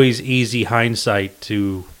it's always easy hindsight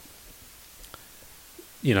to,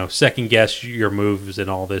 second guess your moves and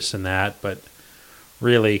all this and that, but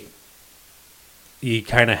really, you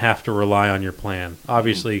kind of have to rely on your plan.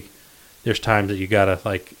 Obviously, there's times that you gotta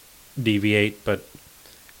deviate, but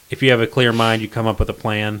if you have a clear mind, you come up with a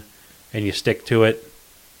plan and you stick to it.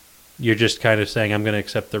 You're just kind of saying, I'm going to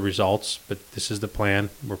accept the results, but this is the plan.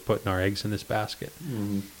 We're putting our eggs in this basket.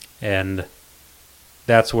 And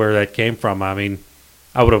that's where that came from. I mean,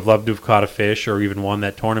 I would have loved to have caught a fish or even won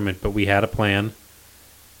that tournament, but we had a plan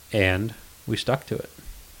and we stuck to it.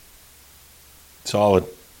 Solid.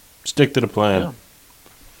 Stick to the plan.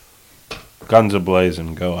 Yeah. Guns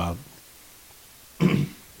a-blazing. Go out.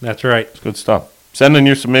 That's right. It's good stuff. Send in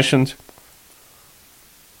your submissions.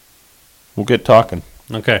 We'll get talking.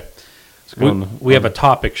 Okay. Let's go We have a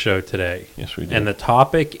topic show today. Yes, we do. And the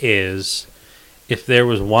topic is, if there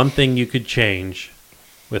was one thing you could change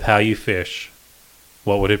with how you fish,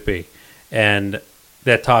 what would it be? And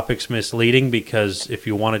that topic's misleading because if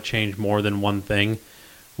you want to change more than one thing,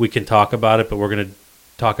 we can talk about it, but we're going to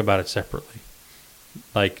talk about it separately,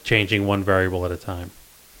 like changing one variable at a time.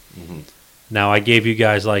 Now, I gave you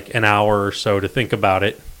guys an hour or so to think about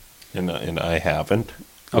it. And I haven't,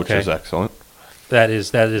 which Okay. is excellent. That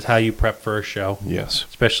is how you prep for a show, Yes.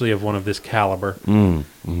 especially of one of this caliber.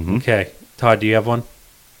 Mm-hmm. Okay. Todd, do you have one?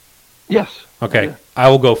 Yes. Okay, Yeah. I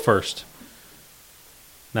will go first.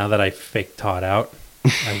 Now that I faked Todd out,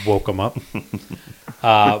 I woke him up.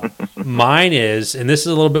 Mine is, and this is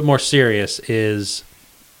a little bit more serious, is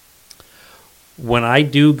when I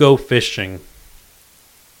do go fishing,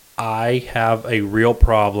 I have a real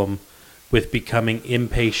problem with becoming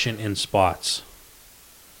impatient in spots.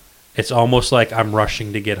 It's almost like I'm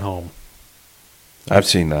rushing to get home. I've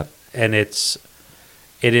seen that. And it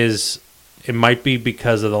might be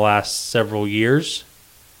because of the last several years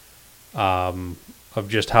of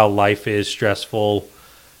just how life is stressful.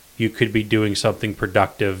 You could be doing something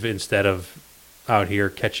productive instead of out here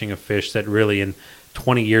catching a fish that really in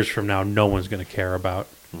 20 years from now no one's going to care about.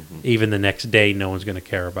 Even the next day no one's going to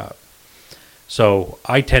care about. So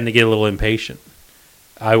I tend to get a little impatient.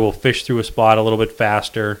 I will fish through a spot a little bit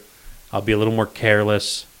faster. I'll be a little more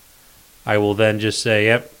careless. I will then just say,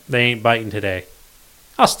 yep, they ain't biting today.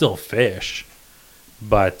 I'll still fish,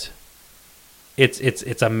 but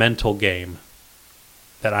it's a mental game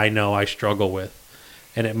that I know I struggle with.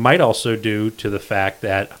 And it might also due to the fact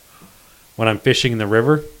that when I'm fishing in the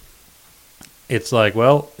river, it's like,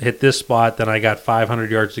 well, hit this spot, then I got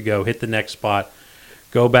 500 yards to go, hit the next spot,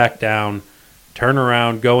 go back down, turn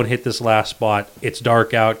around, go and hit this last spot. It's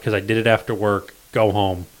dark out because I did it after work, go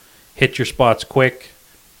home. Hit your spots quick,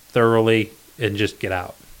 thoroughly, and just get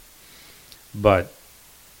out. But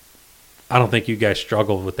I don't think you guys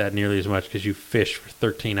struggled with that nearly as much because you fish for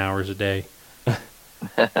 13 hours a day.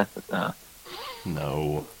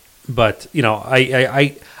 No. But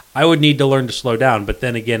I would need to learn to slow down. But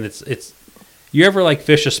then again, it's you ever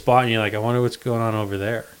fish a spot and you're like, I wonder what's going on over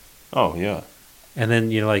there, Oh, yeah. and then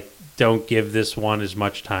you don't give this one as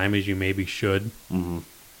much time as you maybe should, Mm-hmm.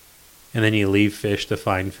 and then you leave fish to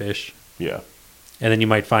find fish, Yeah. and then you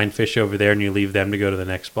might find fish over there and you leave them to go to the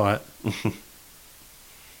next spot.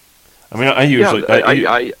 I mean, I usually...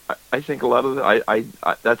 I think a lot of I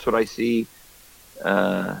that's what I see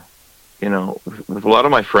with a lot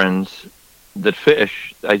of my friends that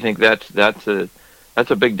fish, I think that's a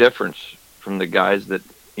big difference from the guys that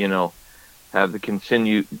have the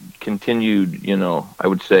continued I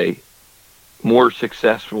would say more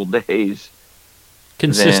successful days,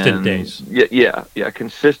 Consistent days. Yeah,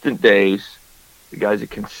 consistent days. The guys that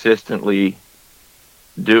consistently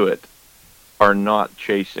do it are not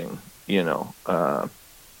chasing. I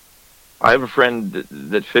have a friend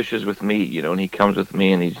that fishes with me, and he comes with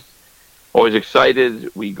me, and he's always excited.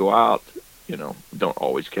 We go out, don't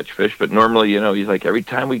always catch fish, but normally, he's like, every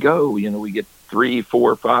time we go, we get 3,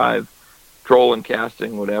 4, 5 trolling,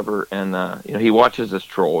 casting, whatever. And, he watches us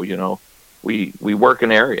troll, we work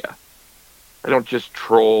an area. I don't just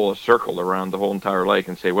troll a circle around the whole entire lake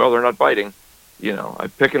and say, well, they're not biting. I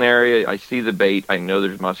pick an area, I see the bait, I know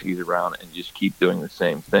there's muskies around, and just keep doing the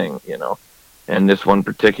same thing, And this one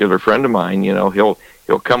particular friend of mine, he'll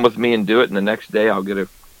come with me and do it, and the next day I'll get a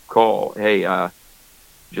call. Hey,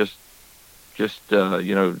 just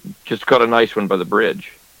caught a nice one by the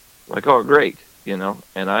bridge. I'm like, oh, great, and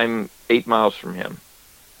I'm 8 miles from him.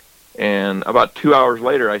 And about 2 hours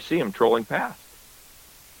later, I see him trolling past.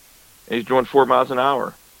 And he's doing 4 miles an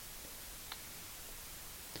hour.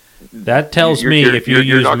 That tells me if you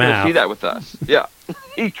you're use not math. Going to see that with us. Yeah,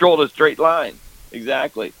 he trolled a straight line,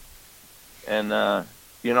 exactly. And I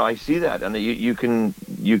see that, and you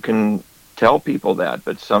can tell people that,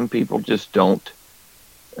 but some people just don't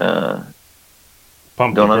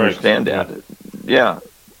understand that. Yeah,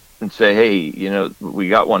 and say, hey, we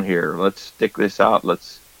got one here. Let's stick this out.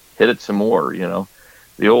 Let's hit it some more.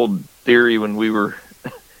 The old theory when we were,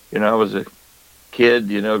 I was a kid,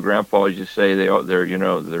 Grandpa always used to say they're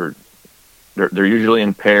usually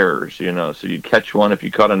in pairs, so you'd catch one. If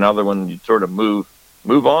you caught another one, you'd sort of move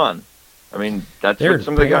on. I mean, that's what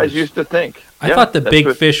some of the guys used to think. I thought the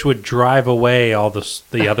big fish would drive away all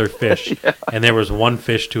the other fish, and there was one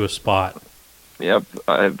fish to a spot. Yep,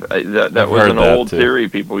 that was an old theory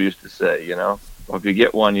people used to say. Well, if you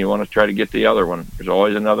get one, you want to try to get the other one. There's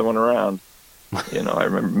always another one around. I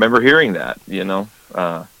remember hearing that.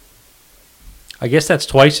 I guess that's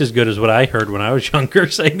twice as good as what I heard when I was younger,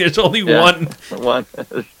 saying there's only one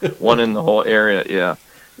in the whole area.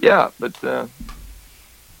 Yeah, but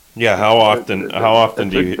how often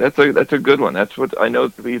do you? That's a good one. That's what I know.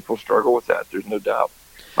 People struggle with that. There's no doubt.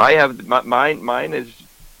 I have mine is,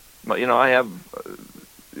 I have,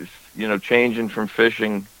 changing from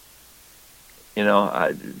fishing.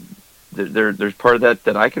 There's part of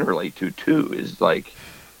that I can relate to too. Is like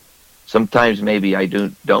sometimes maybe I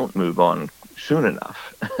don't move on soon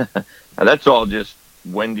enough. Now that's all just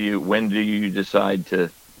when do you decide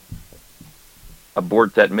to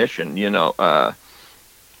abort that mission?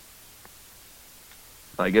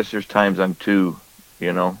 I guess there's times I'm too,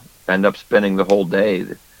 end up spending the whole day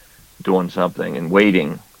doing something and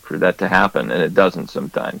waiting for that to happen, and it doesn't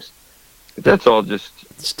sometimes. But that's all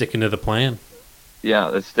just sticking to the plan.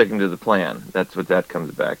 Yeah, that's sticking to the plan. That's what that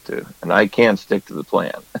comes back to, and I can't stick to the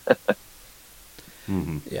plan.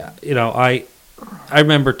 Mm-hmm. Yeah, I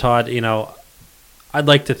remember, Todd, I'd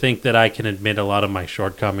like to think that I can admit a lot of my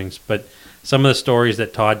shortcomings, but some of the stories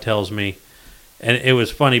that Todd tells me, and it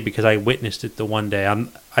was funny because I witnessed it the one day.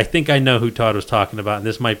 I think I know who Todd was talking about, and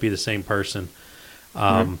this might be the same person.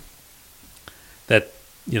 That,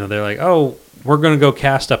 they're like, oh, we're going to go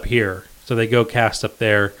cast up here. So they go cast up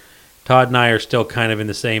there. Todd and I are still kind of in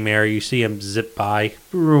the same area. You see them zip by.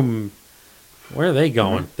 Boom. Where are they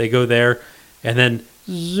going? Mm-hmm. They go there, and then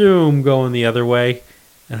zoom, going the other way.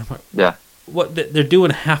 And I'm like, yeah. What? They're doing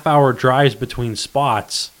half-hour drives between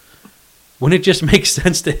spots. Wouldn't it just make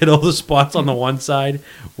sense to hit all the spots on the one side,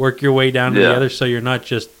 work your way down to the other, so you're not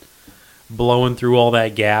just blowing through all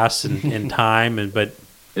that gas and time? But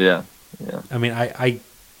yeah. I mean, I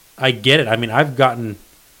get it. I mean,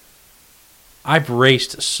 I've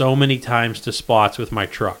raced so many times to spots with my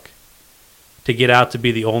truck to get out to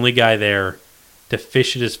be the only guy there, to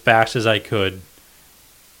fish it as fast as I could,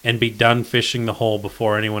 and be done fishing the hole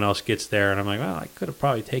before anyone else gets there. And I'm like, well, I could have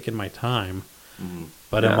probably taken my time. Mm-hmm.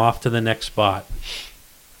 But I'm off to the next spot.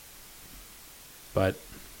 But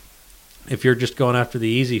if you're just going after the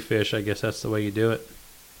easy fish, I guess that's the way you do it.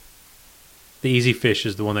 The easy fish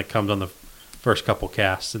is the one that comes on the first couple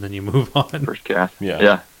casts, and then you move on. First cast,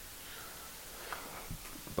 yeah.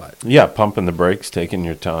 But pumping the brakes, taking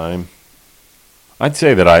your time. I'd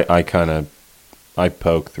say that I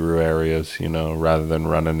poke through areas, rather than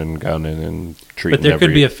running and gunning and treating. But there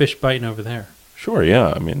could be a fish biting over there. Sure,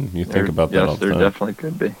 yeah. I mean, you think about that all the time. Yes, there definitely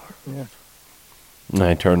could be. Yeah. And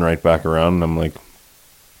I turn right back around, and I'm like,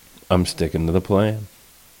 I'm sticking to the plan,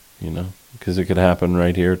 because it could happen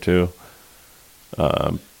right here, too.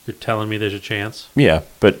 You're telling me there's a chance? Yeah,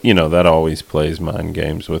 but that always plays mind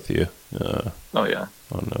games with you Oh yeah.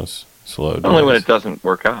 on those slow days. Only when it doesn't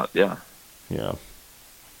work out. Yeah. Yeah.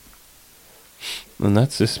 And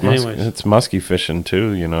that's just Anyways. it's musky fishing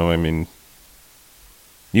too, I mean,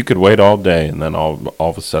 you could wait all day and then all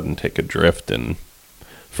of a sudden take a drift and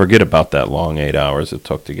forget about that long 8 hours it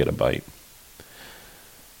took to get a bite.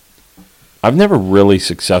 I've never really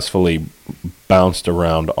successfully bounced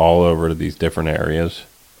around all over to these different areas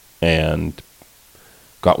and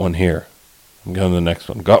got one here. I'm going to the next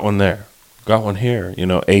one. Got one there. Got one here.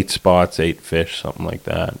 8 spots, 8 fish, something like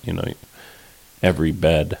that. Every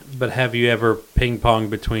bed. But have you ever ping-ponged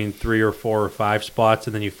between 3 or 4 or 5 spots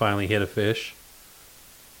and then you finally hit a fish?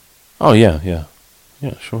 Oh, yeah.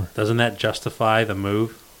 Yeah, sure. Doesn't that justify the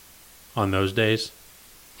move on those days?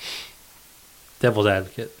 Devil's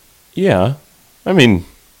advocate. Yeah. I mean,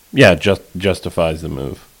 yeah, justifies the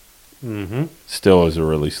move. Mm-hmm. Still is a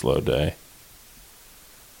really slow day.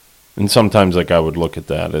 And sometimes, I would look at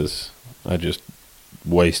that as I just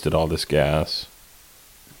wasted all this gas.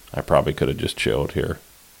 I probably could have just chilled here.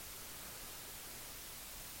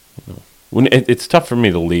 When it's tough for me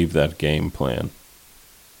to leave that game plan.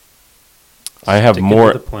 I have Sticking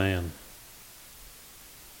more to the plan.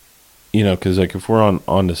 because if we're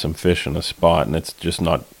onto some fish in a spot and it's just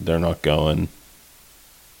they're not going.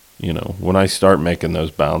 When I start making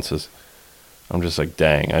those bounces, I'm just like,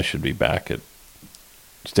 dang, I should be back at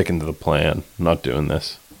sticking to the plan, not doing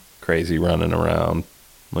this crazy running around.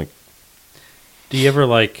 Like, Do you ever,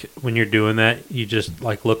 when you're doing that, you just,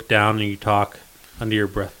 look down and you talk under your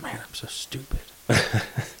breath, man, I'm so stupid.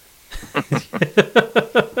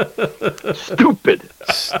 Stupid.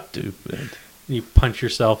 stupid. You punch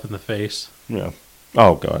yourself in the face. Yeah.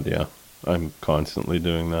 Oh God, yeah. I'm constantly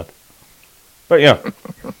doing that. But yeah,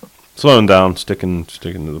 slowing down, sticking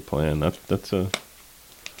to the plan. That's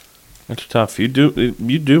tough. You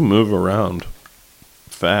do move around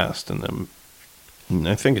fast, and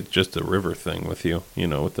I think it's just a river thing with you,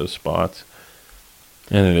 with those spots.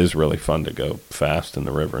 And it is really fun to go fast in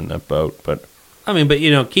the river in that boat. But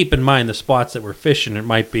keep in mind the spots that we're fishing. It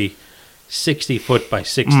might be 60 foot by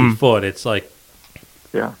 60 foot. It's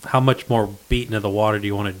Yeah. how much more beating of the water do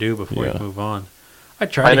you want to do before you move on?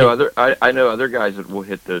 I know other guys that will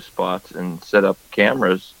hit those spots and set up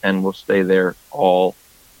cameras and will stay there all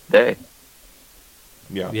day.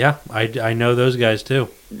 Yeah, I know those guys too.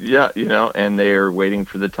 Yeah, and they are waiting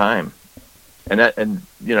for the time, and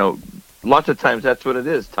lots of times that's what it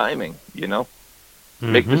is, timing.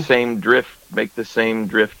 Make the same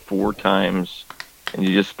drift 4 times, and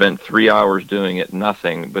you just spent 3 hours doing it,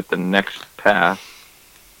 nothing. But the next pass,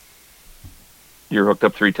 you're hooked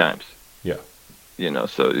up 3 times. yeah,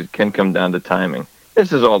 So it can come down to timing.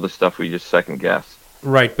 This is all the stuff we just second guess.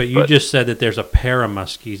 Right, but you just said that there's a pair of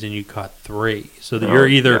muskies and you caught 3. So that you're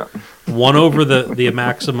either one over the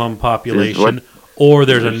maximum population or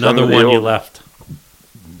there's another one you left.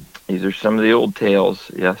 These are some of the old tales,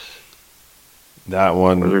 yes. that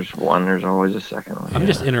one. Where there's one, there's always a second one. I'm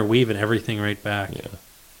just interweaving everything right back.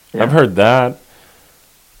 Yeah. I've heard that.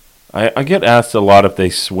 I get asked a lot if they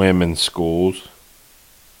swim in schools.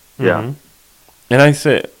 Yeah. Mhm. And I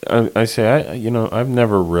say, I've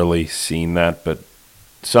never really seen that, but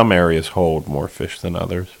some areas hold more fish than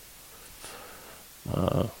others.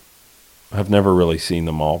 I've never really seen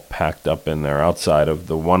them all packed up in there outside of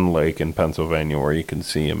the one lake in Pennsylvania where you can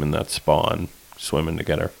see them in that spawn swimming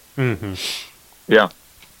together. Mhm. Yeah.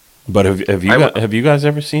 But have you guys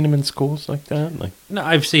ever seen them in schools like that? No,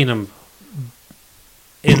 I've seen them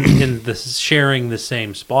in the sharing the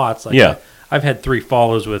same spots. I've had 3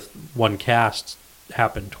 follows with one cast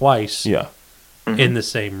happen twice. Yeah. In the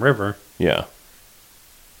same river. Yeah.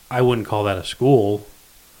 I wouldn't call that a school.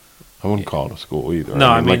 I wouldn't call it a school either. No,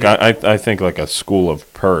 I think like a school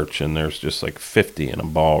of perch, and there's just 50 in a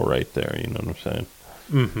ball right there. You know what I'm saying?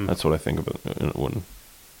 Mm-hmm. That's what I think of it.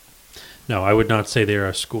 No, I would not say they're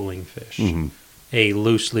a schooling fish. Mm-hmm. A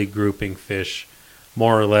loosely grouping fish.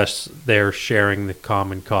 More or less, they're sharing the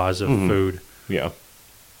common cause of food. Yeah.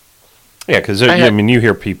 Yeah, because you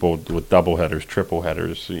hear people with double headers, triple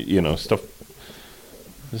headers,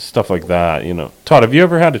 stuff like that. Todd, have you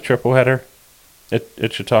ever had a triple header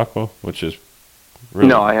at Chautauqua, which is really...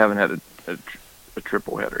 No, I haven't had a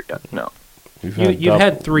triple header yet. No. You've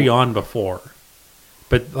had 3 on before,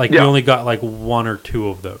 but you only got 1 or 2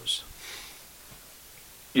 of those.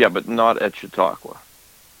 Yeah, but not at Chautauqua.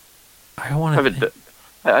 I don't want to.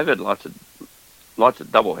 I've had lots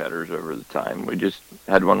of double headers over the time. We just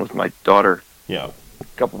had one with my daughter. Yeah. A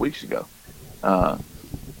couple weeks ago,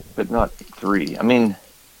 but not 3. I mean,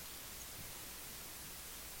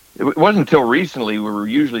 it wasn't until recently we were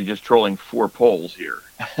usually just trolling 4 poles here.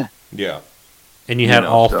 Yeah. And you had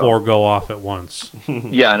all so- 4 go off at once.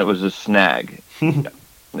 Yeah, and it was a snag. No,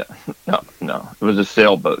 it was a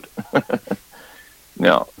sailboat.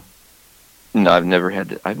 No, I've never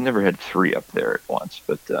had 3 up there at once.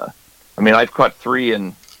 But I mean, I've caught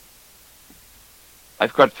 3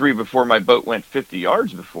 before my boat went 50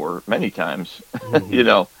 yards before many times.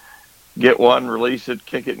 Mhm. Get one, release it,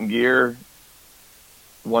 kick it in gear.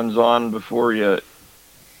 One's on before you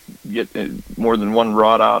get more than one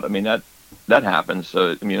rod out. I mean, that happens.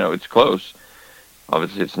 So, it's close.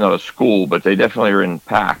 Obviously, it's not a school, but they definitely are in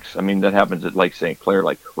packs. I mean, that happens at Lake St. Clair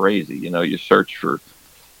like crazy. You search for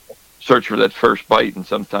that first bite, and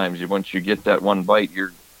sometimes once you get that one bite,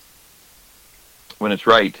 when it's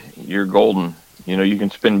right, you're golden. You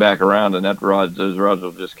can spin back around, and those rods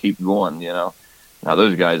will just keep going. Now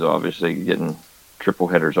those guys obviously getting triple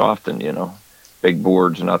headers often. Big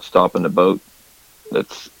boards, not stopping the boat.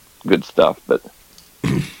 That's good stuff. But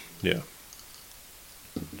Yeah.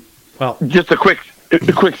 Well, just a quick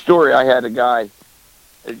story. I had a guy.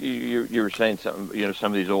 You were saying something.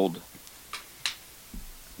 Some of these old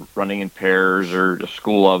running in pairs or a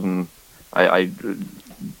school of them. I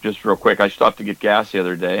just real quick. I stopped to get gas the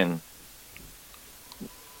other day, and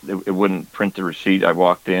it wouldn't print the receipt. I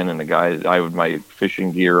walked in, and the guy, I had my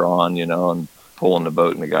fishing gear on, and pulling the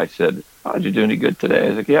boat, and the guy said, "Oh, did you do any good today?" I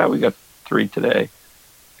was like, "Yeah, we got 3 today.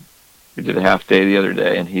 We did a half day the other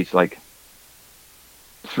day," and he's like,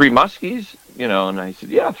 3 muskies, and I said,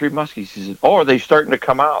 "Yeah, 3 muskies." He said, "Oh, are they starting to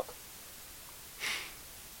come out?"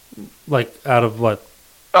 like out of what?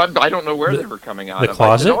 I don't know where they were coming out the of.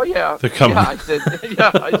 closet? I said, "Oh yeah, They're coming. Yeah, I said,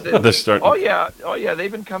 "Yeah." I said, They're starting. "Oh yeah,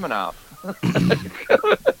 they've been coming out." They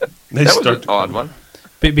That was start an to odd come. one.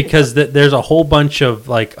 Because there's a whole bunch of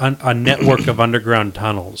like a network of underground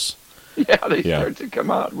tunnels. Yeah, they Yeah. start to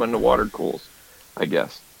come out when the water cools, I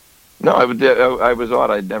guess. No, I was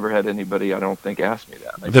odd. I'd never had anybody, I don't think, ask me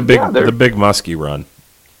that. I The said, big "Yeah, they're- the big muskie run.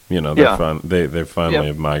 They're Yeah. they finally Yeah.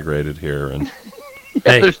 have migrated here, and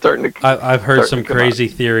Hey, they're starting to. I've heard Starting some to come crazy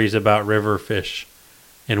theories about river fish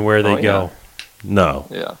and where they Oh, yeah. go. no.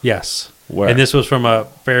 Yeah. Yes. Where? And this was from a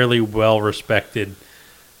fairly well-respected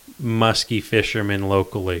muskie fisherman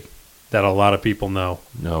locally that a lot of people know.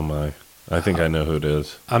 No, my. I think I know who it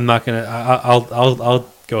is. I'm not gonna. I'll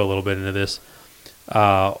go a little bit into this.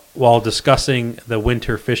 While discussing the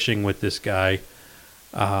winter fishing with this guy,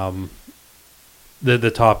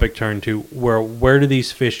 the topic turned to where do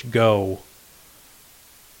these fish go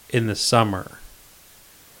in the summer?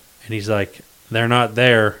 And he's like, they're not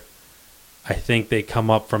there. I think they come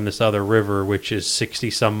up from this other river, which is 60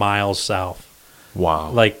 some miles south. Wow.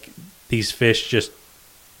 Like these fish just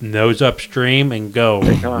nose upstream and go.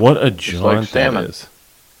 What a Just like jaunt that salmon. is.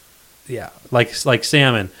 Yeah, like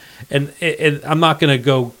salmon, and I'm not gonna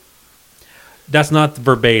go. That's not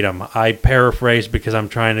verbatim. I paraphrase because I'm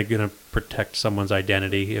gonna protect someone's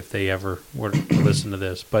identity if they ever were to listen to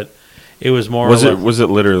this. But it was more. Was or it less, was it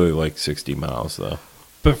literally like 60 miles though?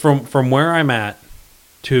 But from where I'm at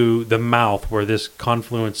to the mouth where this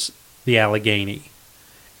confluence the Allegheny,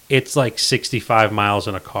 it's like 65 miles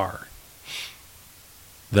in a car.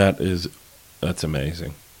 That's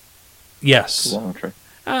amazing. Yes. Long trip.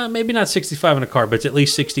 Maybe not 65 in a car, but it's at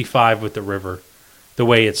least 65 with the river, the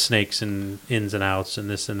way it snakes and ins and outs and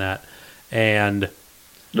this and that. And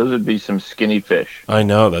Those would be some skinny fish. I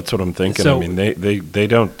know, that's what I'm thinking. So- I mean, they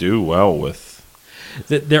don't do well with.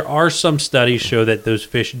 there are some studies show that those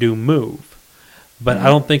fish do move, but I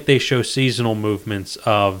don't think they show seasonal movements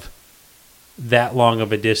of that long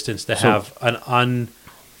of a distance to So- have an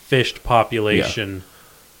unfished population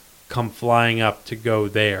come flying up to go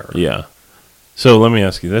there. Yeah. So let me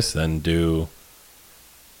ask you this then: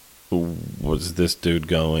 was this dude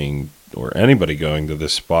going, or anybody going to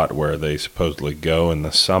this spot where they supposedly go in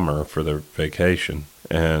the summer for their vacation,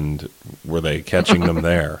 and were they catching them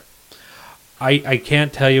there? I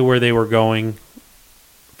can't tell you where they were going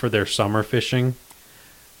for their summer fishing,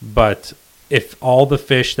 but if all the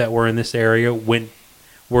fish that were in this area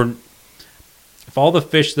if all the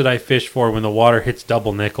fish that I fished for when the water hits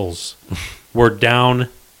double nickels were down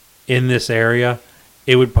in this area,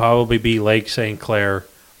 it would probably be Lake St. Clair,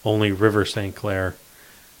 only River St. Clair,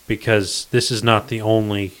 because this is not the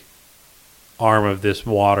only arm of this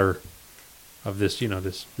water, of this,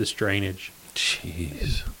 this drainage.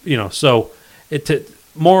 Jeez. So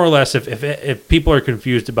more or less, if people are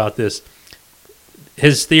confused about this,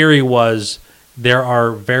 his theory was there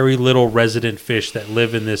are very little resident fish that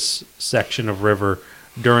live in this section of river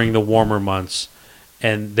during the warmer months,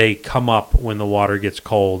 and they come up when the water gets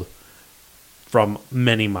cold from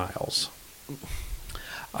many miles.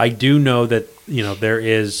 I do know that, there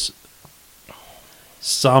is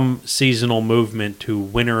some seasonal movement to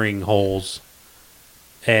wintering holes,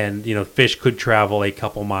 and, fish could travel a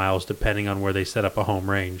couple miles depending on where they set up a home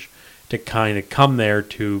range to kind of come there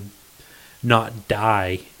to not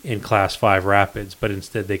die in Class 5 rapids, but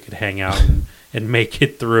instead they could hang out and make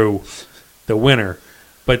it through the winter.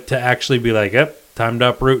 But to actually be like, yep, time to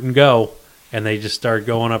uproot and go, and they just start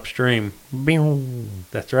going upstream.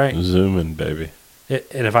 That's right. Zooming, baby.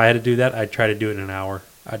 And if I had to do that, I'd try to do it in an hour.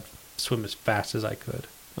 I'd swim as fast as I could.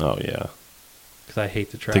 Oh, yeah. Because I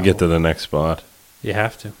hate to travel. To get to the next spot. You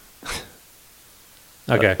have to.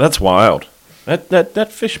 Okay. That's wild.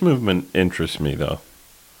 That fish movement interests me, though.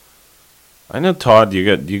 I know, Todd,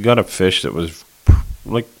 you got a fish that was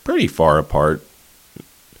pretty far apart,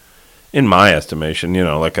 in my estimation.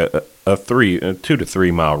 Like a 2 to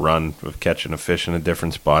 3 mile run of catching a fish in a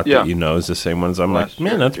different spot that is the same one as I'm like,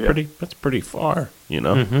 man, that's pretty far.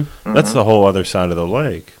 That's the whole other side of the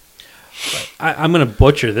lake. I'm going to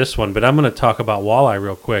butcher this one, but I'm going to talk about walleye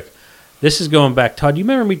real quick. This is going back, Todd. You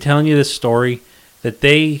remember me telling you this story that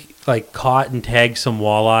they caught and tagged some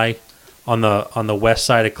walleye on the west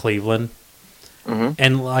side of Cleveland, and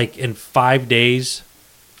in 5 days,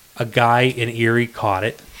 a guy in Erie caught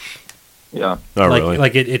it. Yeah. Oh, really?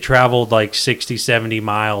 It traveled 60, 70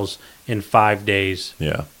 miles in 5 days.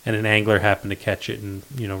 Yeah. And an angler happened to catch it and,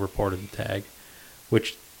 reported the tag.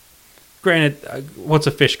 Which, granted, what's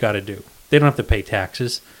a fish got to do? They don't have to pay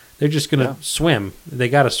taxes. They're just going to swim. They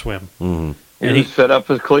got to swim. Mm-hmm. And he's fed up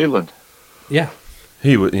with Cleveland. Yeah.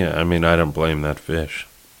 He would. Yeah. I mean, I don't blame that fish.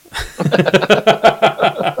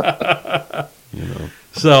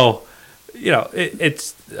 So,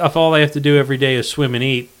 it's if all they have to do every day is swim and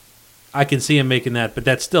eat, I can see him making that. But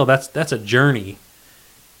that's a journey.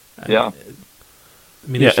 Yeah. I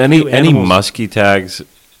mean, any musky tags,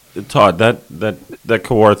 Todd. That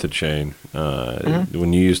Kawartha chain.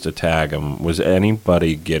 When you used to tag them, was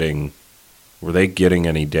anybody getting? Were they getting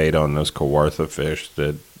any data on those Kawartha fish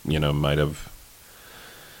that might have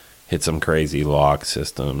hit some crazy lock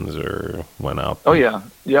systems or went out? Oh yeah.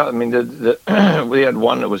 I mean, we had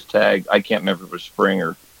one that was tagged. I can't remember if it was spring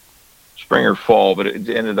or fall, but it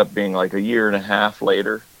ended up being a year and a half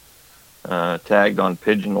later. Tagged on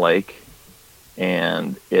Pigeon Lake,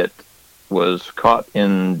 and it was caught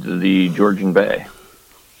in the Georgian Bay.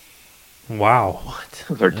 Wow, what?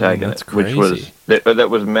 They're tagging that's it, which was crazy. that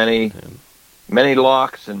was many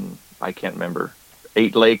locks, and I can't remember,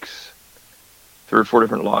 8 lakes, 3 or 4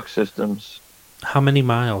 different lock systems. How many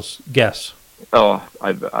miles? Guess. Oh,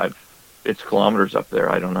 it's kilometers up there.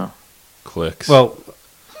 I don't know. Clicks. Well,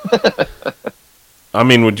 I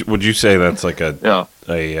mean, would you say that's like a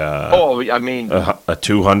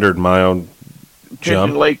 200-mile jump?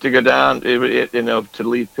 Pigeon Lake to go down, to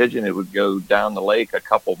leave Pigeon, it would go down the lake a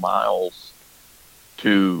couple miles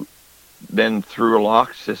to then through a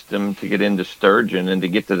lock system to get into Sturgeon, and to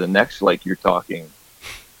get to the next lake you're talking.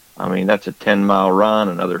 I mean, that's a 10-mile run,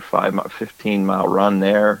 another 15-mile run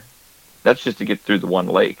there. That's just to get through the one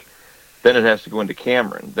lake. Then it has to go into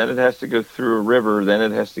Cameron. Then it has to go through a river. Then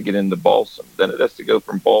it has to get into Balsam. Then it has to go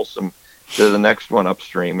from Balsam to the next one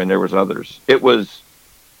upstream, and there was others. It's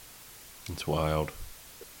wild.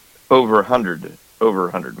 Over 100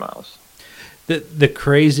 miles. The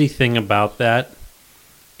crazy thing about that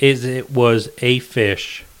is it was a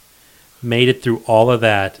fish, made it through all of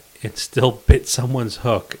that, and still bit someone's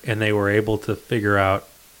hook, and they were able to figure out.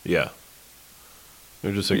 Yeah.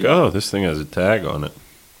 They're just like, oh, this thing has a tag on it.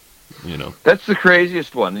 That's the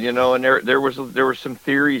craziest one, and there were some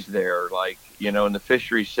theories there, and the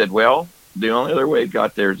fishery said, well, the only other way it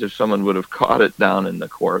got there is if someone would have caught it down in the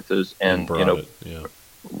Kawarthas and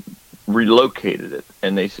relocated it.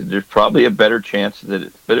 And they said there's probably a better chance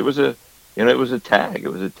that it was a tag.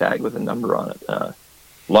 It was a tag with a number on it. A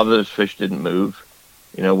lot of those fish didn't move,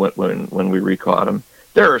 when we recaught them.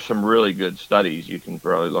 There are some really good studies. You can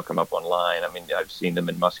probably look them up online. I mean, I've seen them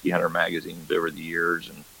in Muskie Hunter magazines over the years,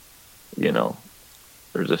 and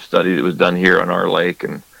there's a study that was done here on our lake,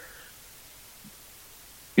 and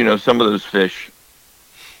some of those fish,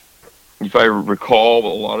 if I recall,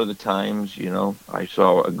 a lot of the times, I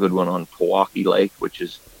saw a good one on Pewaukee Lake, which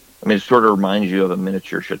is, it sort of reminds you of a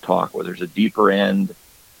miniature Chautauqua, where there's a deeper end,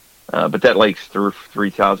 but that lake's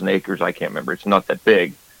 3,000 acres. I can't remember. It's not that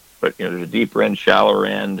big, but there's a deeper end, shallower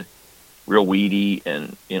end, real weedy,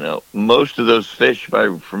 and most of those fish,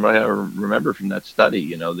 from what I remember from that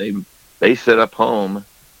study, they set up home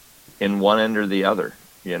in one end or the other,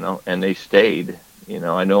 and they stayed.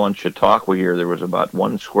 I know on Chautauqua here, there was about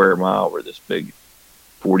 1 square mile where this big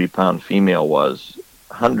 40-pound female was,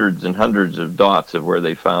 hundreds and hundreds of dots of where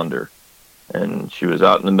they found her. And she was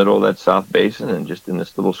out in the middle of that South Basin and just in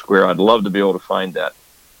this little square. I'd love to be able to find that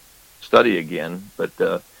study again, but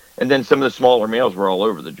and then some of the smaller males were all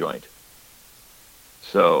over the joint.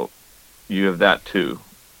 So you have that too,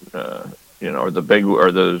 or the big,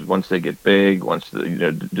 or those once they get big, do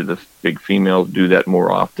the big females do that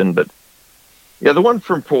more often? But yeah, the one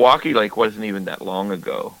from Pewaukee Lake wasn't even that long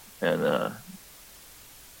ago, and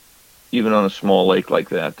even on a small lake like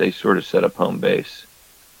that, they sort of set up home base.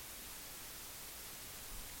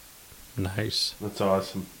 Nice. That's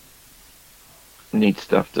awesome. Neat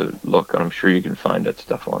stuff to look. I'm sure you can find that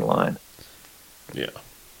stuff online. Yeah.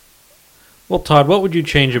 Well, Todd, what would you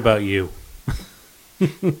change about you?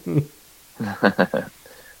 What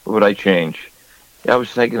would I change? Yeah, I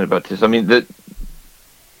was thinking about this. I mean,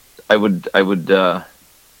 I would. As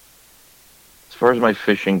far as my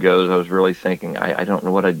fishing goes, I was really thinking. I don't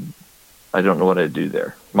know what I'd do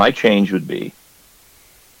there. My change would be,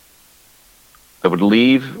 I would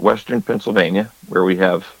leave Western Pennsylvania, where we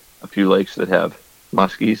have a few lakes that have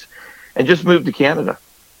muskies, and just move to Canada.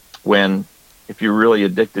 If you're really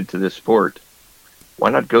addicted to this sport, why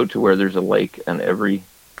not go to where there's a lake and every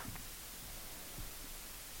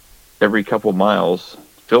couple miles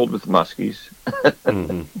filled with muskies?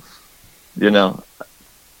 Mm-hmm.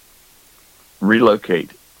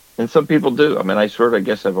 Relocate. And some people do. I mean, I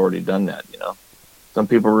guess I've already done that, Some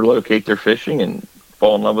people relocate their fishing and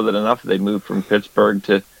fall in love with it enough they move from Pittsburgh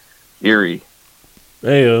to Erie.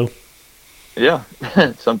 Heyo. Yeah.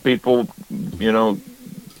 Some people,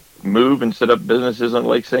 move and set up businesses on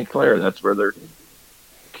Lake St. Clair. That's where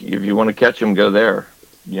if you want to catch them, go there,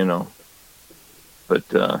 But,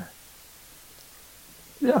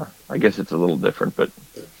 yeah, I guess it's a little different, but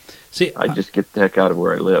See, I just get the heck out of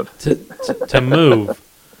where I live. To move,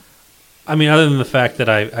 I mean, other than the fact that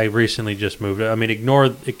I recently just moved, I mean, ignore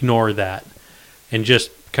that and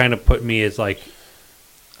just kind of put me as like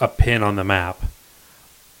a pin on the map.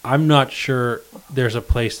 I'm not sure there's a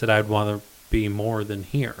place that I'd want to be more than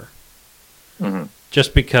here. Mm-hmm.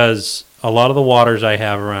 Just because a lot of the waters I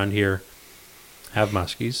have around here have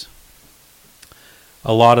muskies.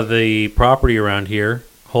 A lot of the property around here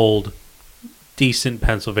hold decent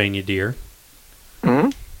Pennsylvania deer. Mm-hmm.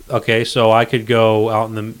 Okay, so I could go out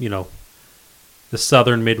in the, the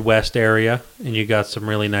southern Midwest area, and you got some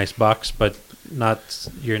really nice bucks, but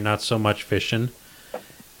you're not so much fishing.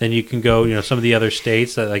 Then you can go, some of the other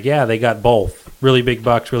states that they got both really big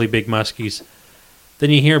bucks, really big muskies. Then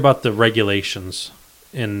you hear about the regulations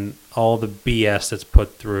and all the BS that's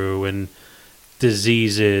put through and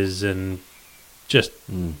diseases and just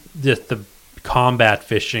the combat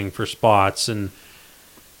fishing for spots and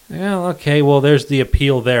there's the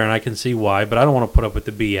appeal there and I can see why, but I don't want to put up with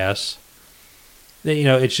the BS.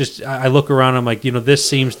 It's just I look around, I'm like, this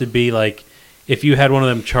seems to be like if you had one of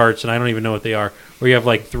them charts, and I don't even know what they are, where you have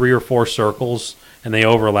like 3 or 4 circles and they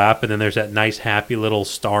overlap, and then there's that nice happy little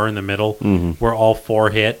star in the middle where all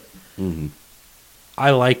 4 hit. Mm-hmm.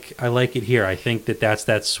 I like it here. I think that's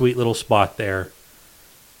that sweet little spot there.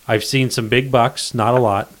 I've seen some big bucks, not a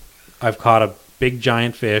lot. I've caught a big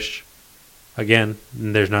giant fish. Again,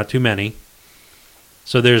 there's not too many.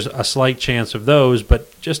 So there's a slight chance of those,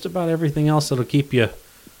 but just about everything else that'll keep you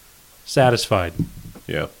satisfied.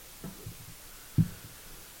 Yeah.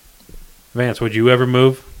 Vance, would you ever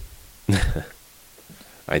move?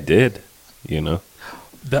 I did,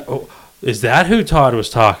 Is that who Todd was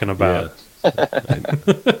talking about? Yeah.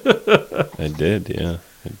 I did, yeah.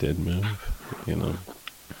 I did move,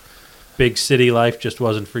 Big city life just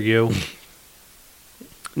wasn't for you?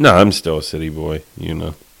 No, I'm still a city boy,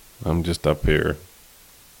 I'm just up here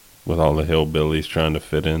with all the hillbillies trying to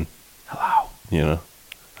fit in. Hello.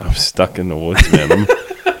 I'm stuck in the woods, man.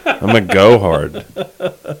 I'm a go hard.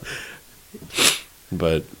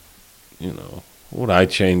 But, what I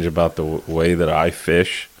change about the way that I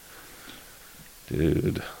fish,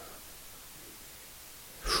 dude,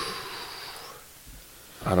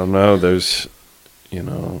 I don't know. There's,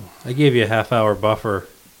 I gave you a half-hour buffer.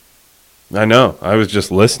 I know. I was just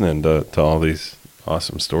listening to all these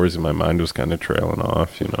awesome stories, and my mind was kind of trailing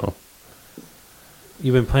off,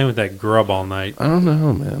 You've been playing with that grub all night. I don't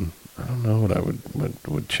know, man. I don't know what I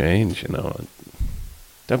would change,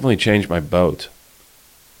 Definitely change my boat.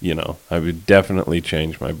 I would definitely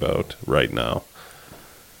change my boat right now.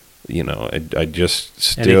 I just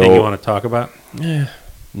still... Anything you want to talk about?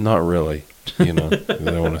 Not really, 'cause I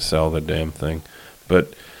don't want to sell the damn thing.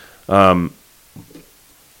 But, I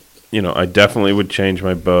definitely would change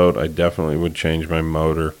my boat. I definitely would change my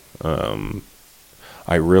motor.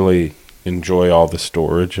 I really enjoy all the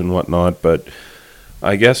storage and whatnot, but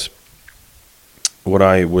I guess what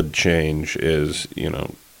I would change is,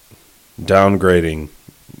 downgrading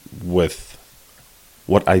with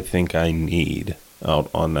what I think I need out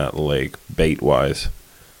on that lake bait-wise.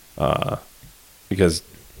 Because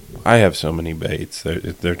I have so many baits.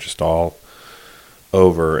 They're just all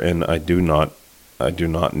over, and I do not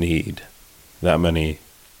need that many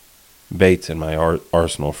baits in my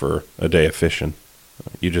arsenal for a day of fishing.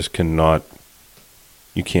 You just cannot.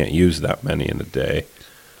 You can't use that many in a day.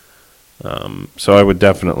 So I would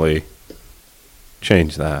definitely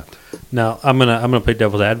change that. Now I'm gonna play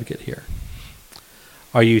devil's advocate here.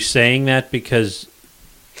 Are you saying that because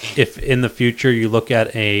if in the future you look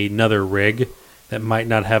at another rig that might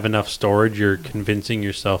not have enough storage, you're convincing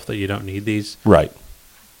yourself that you don't need these? Right.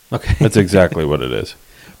 Okay. That's exactly what it is.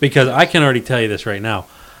 Because I can already tell you this right now.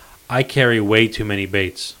 I carry way too many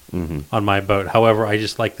baits on my boat. However, I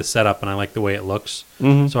just like the setup and I like the way it looks.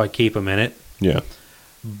 So I keep them in it. Yeah.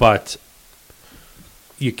 But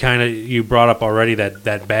you brought up already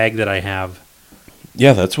that bag that I have.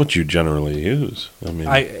 Yeah, that's what you generally use. I mean,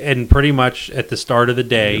 and pretty much at the start of the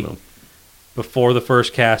day, you know. before the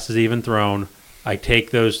first cast is even thrown, I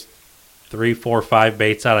take those 3, 4, 5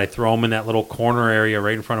 baits out. I throw them in that little corner area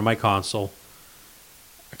right in front of my console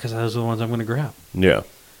because those are the ones I'm going to grab. Yeah.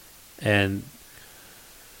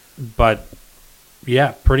 But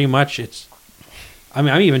yeah, pretty much I'm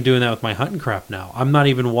even doing that with my hunting crap now. I'm not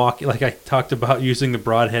even walking, like I talked about using the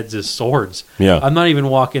broadheads as swords. Yeah. I'm not even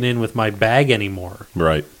walking in with my bag anymore.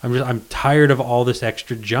 Right. I'm tired of all this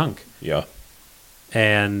extra junk. Yeah.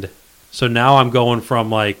 And so now I'm going from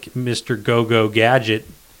like Mr. Go-Go Gadget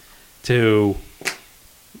to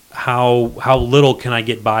how little can I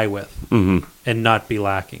get by with and not be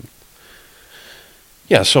lacking.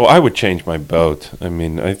 Yeah, so I would change my boat. I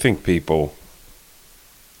mean, I think people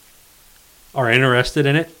Are interested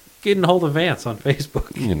in it? Get in hold of Vance on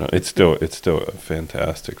Facebook. you know, it's still a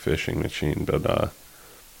fantastic fishing machine, but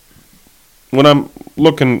when I'm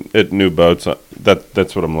looking at new boats,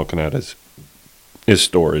 that's what I'm looking at is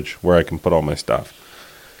storage where I can put all my stuff.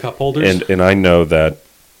 Cup holders? And I know that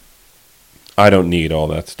I don't need all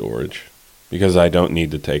that storage because I don't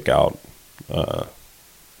need to take out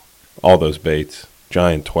all those baits,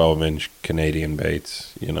 giant 12-inch Canadian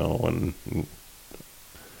baits, you know,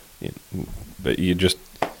 but you just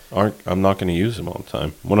aren't. I'm not going to use them all the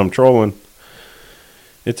time. When I'm trolling,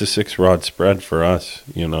 it's a 6-rod spread for us,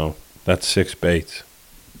 you know. That's 6 baits.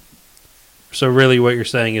 So really what you're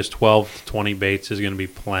saying is 12 to 20 baits is going to be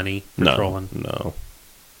plenty for trolling? No.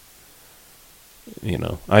 You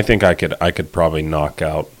know, I think I could probably knock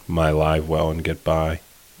out my live well and get by,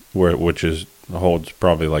 which holds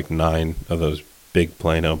probably like 9 of those big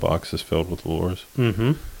Plano boxes filled with lures.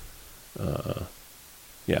 Mm-hmm.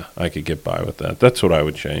 Yeah, I could get by with that. That's what I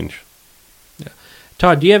would change. Yeah.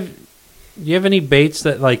 Todd, do you have any baits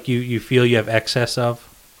that like you feel you have excess of?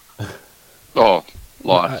 Oh,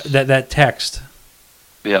 lots. That text.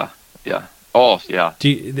 Yeah. Oh, yeah. Do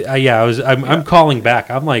you, I'm calling back.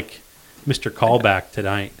 I'm like Mr. Callback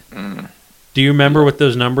tonight. Do you remember what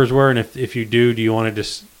those numbers were? And if you do you want to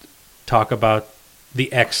just talk about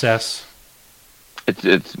the excess?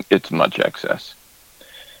 It's much excess.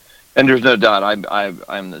 And there's no doubt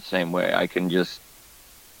I'm the same way. I could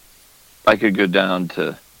go down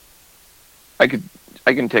to I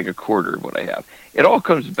can take a quarter of what I have. It all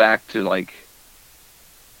comes back to like,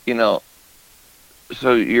 you know,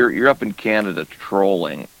 so you're up in Canada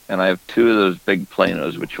trolling, and I have 2 of those big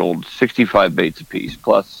Planos which hold 65 baits apiece,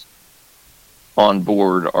 plus on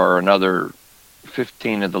board are another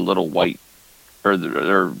 15 of the little white or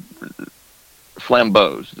they're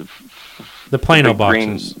flambeaus, the Plano big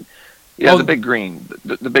boxes. Green, yeah, the big green,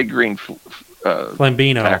 the big green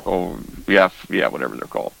Flambino. tackle, yeah, whatever they're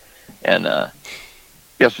called, and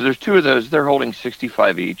so there's 2 of those. They're holding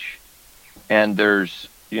 65 each, and there's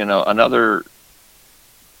another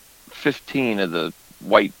 15 of the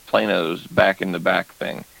white Planos back in the back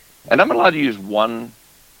thing, and I'm allowed to use 1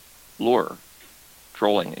 lure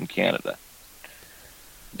trolling in Canada.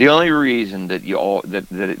 The only reason that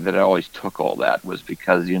that I always took all that was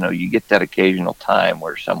because you get that occasional time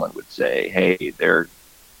where someone would say, "Hey,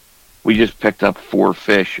 we just picked up 4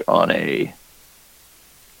 fish on a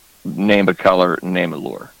name a color, name a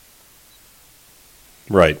lure."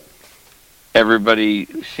 Right. Everybody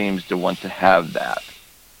seems to want to have that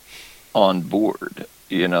on board.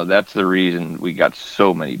 That's the reason we got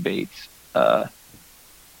so many baits.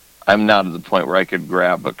 I'm not at the point where I could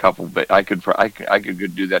grab a couple, but I could go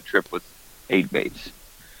do that trip with 8 baits.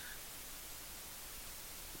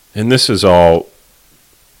 And this is all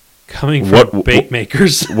coming from bait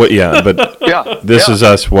makers. Yeah, but Yeah, this is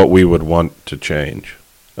us what we would want to change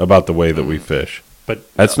about the way that we fish.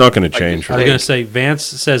 But That's not going to I change. just I was For going me. to say, Vance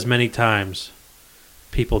says many times,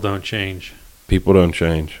 people don't change. People don't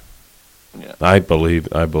change. Yeah. I believe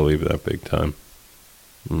that big time.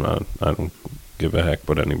 I don't give a heck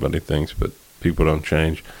what anybody thinks, but people don't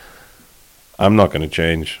change. I'm not going to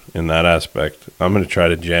change in that aspect. I'm going to try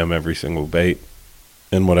to jam every single bait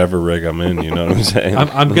in whatever rig I'm in. You know what I'm saying?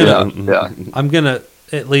 I'm gonna, Yeah. I'm gonna,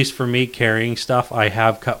 at least for me carrying stuff, I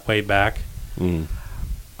have cut way back. Mm.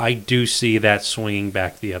 I do see that swinging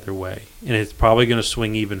back the other way, and it's probably going to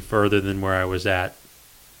swing even further than where I was at.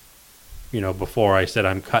 Before I said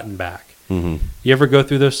I'm cutting back. Hmm. You ever go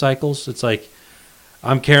through those cycles? It's like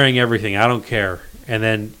I'm carrying everything. I don't care, and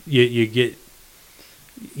then you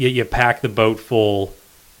pack the boat full,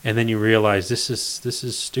 and then you realize this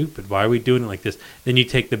is stupid. Why are we doing it like this? Then you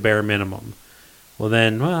take the bare minimum. Well,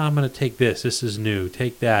 I'm going to take this. This is new.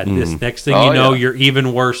 Take that. This next thing you know, you're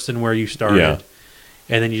even worse than where you started. Yeah.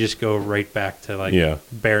 And then you just go right back to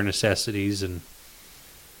bare necessities. And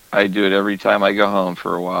I do it every time I go home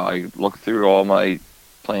for a while. I look through all my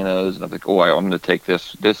planos and I think, I'm going to take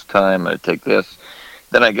this time. I'm going to take this.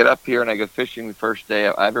 Then I get up here and I go fishing the first day.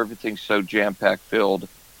 I have everything so jam-packed filled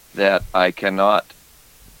that I cannot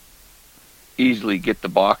easily get the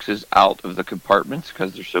boxes out of the compartments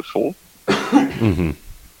because they're so full. Hmm.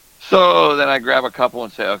 So then I grab a couple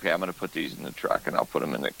and say, okay, I'm going to put these in the truck and I'll put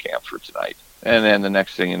them in the camp for tonight. And then the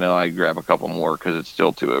next thing you know, I grab a couple more because it's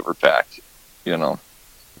still too overpacked.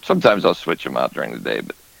 Sometimes I'll switch them out during the day,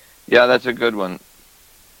 but yeah, that's a good one.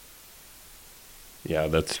 Yeah,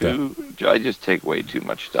 that's I just take way too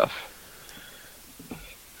much stuff.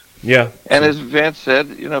 yeah. And as Vance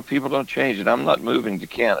said, people don't change, and I'm not moving to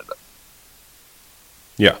Canada.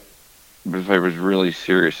 Yeah. But if I was really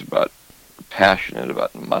passionate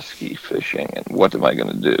about muskie fishing and what am I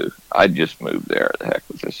going to do, I'd just move there. The heck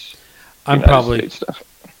with this United States stuff.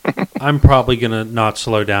 I'm probably going to not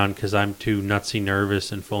slow down because I'm too nutsy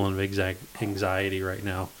nervous and full of anxiety right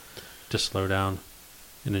now to slow down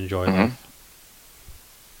and enjoy life.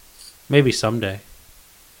 Maybe someday.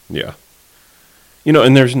 Yeah.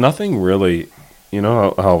 And there's nothing really,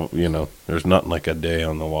 how there's nothing like a day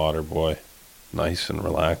on the water, boy. Nice and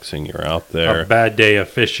relaxing. You're out there. A bad day of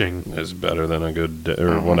fishing is better than a good day,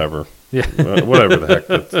 or whatever. Yeah. Whatever the heck.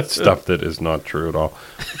 That's stuff that is not true at all.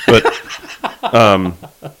 But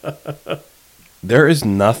there is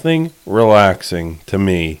nothing relaxing to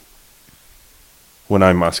me when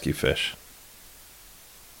I muskie fish.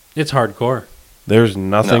 It's hardcore. There's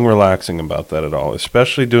nothing relaxing about that at all,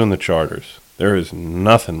 especially doing the charters. There is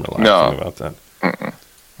nothing relaxing about that.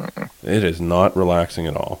 It is not relaxing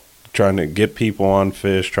at all. Trying to get people on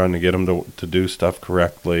fish, trying to get them to do stuff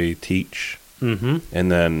correctly, teach, and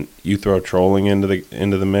then you throw trolling into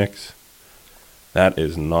the mix. That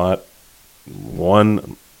is not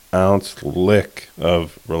 1 ounce lick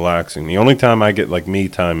of relaxing. The only time I get like me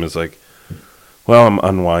time is like, well, I'm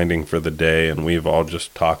unwinding for the day, and we've all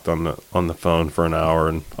just talked on the phone for an hour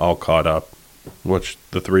and all caught up, which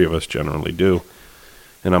the three of us generally do.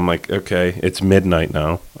 And I'm like, okay, it's midnight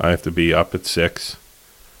now. I have to be up at 6.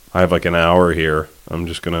 I have like an hour here. I'm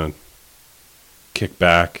just gonna kick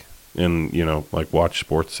back and watch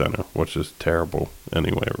Sports Center, which is terrible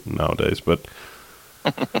anyway nowadays. But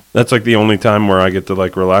that's like the only time where I get to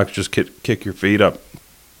like relax, just kick your feet up.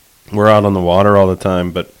 We're out on the water all the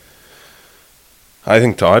time, but I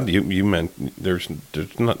think, Todd, you meant there's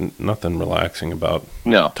nothing relaxing about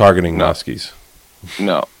targeting muskies.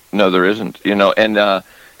 No, there isn't. And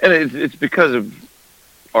it's because of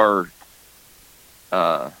our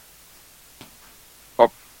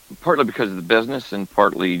partly because of the business, and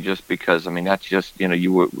partly just because that's just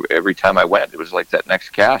every time I went, it was like that next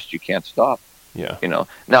cast, you can't stop. Yeah.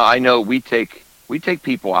 Now I know we take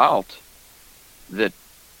people out that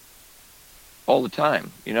all the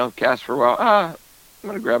time. Cast for a while. I'm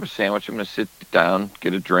going to grab a sandwich. I'm going to sit down,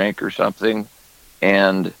 get a drink or something.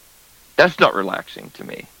 And that's not relaxing to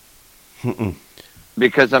me.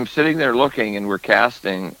 Because I'm sitting there looking and we're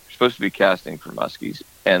supposed to be casting for muskies.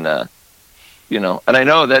 And, and I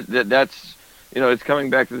know that's, it's coming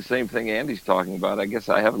back to the same thing Andy's talking about. I guess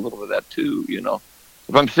I have a little of that too,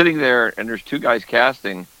 If I'm sitting there and there's two guys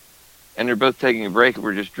casting and they're both taking a break and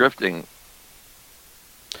we're just drifting,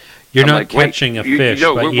 you're not catching a fish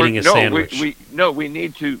by eating a sandwich. We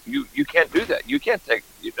need to. You can't do that. You can't take.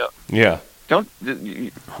 Yeah.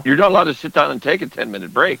 You're not allowed to sit down and take a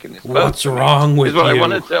 10-minute break in this boat. What's wrong with you? Is what I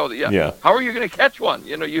want to tell you. Yeah. How are you going to catch one?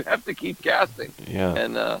 You have to keep casting. Yeah.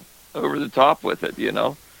 And over the top with it.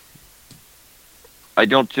 I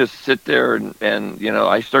don't just sit there and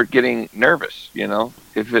I start getting nervous.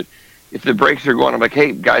 If the brakes are going, I'm like,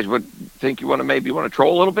 hey guys, think you maybe want to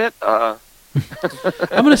troll a little bit?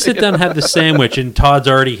 I'm going to sit down and have the sandwich, and Todd's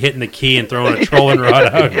already hitting the key and throwing a trolling rod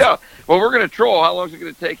out. Yeah. Well, we're going to troll. How long is it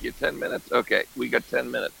going to take you? 10 minutes? Okay. We got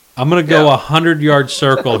 10 minutes. I'm going to go 100-yard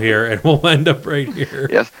circle here, and we'll end up right here.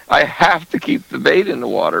 Yes. I have to keep the bait in the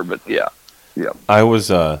water, but yeah. Yeah. I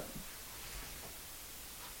was I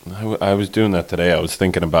was doing that today. I was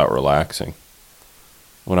thinking about relaxing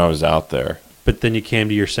when I was out there. But then you came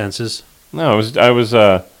to your senses. No,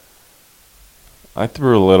 I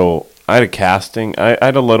threw a little. I had a casting. I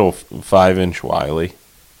had a little 5-inch Wiley,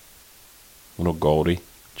 little Goldie.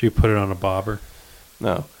 Did you put it on a bobber?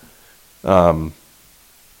 No,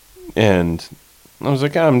 and I was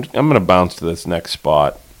like, I'm gonna bounce to this next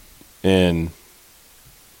spot, and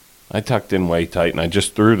I tucked in way tight, and I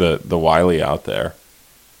just threw the Wiley out there,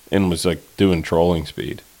 and was like doing trolling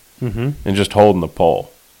speed, and just holding the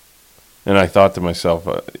pole, and I thought to myself,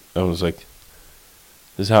 I was like,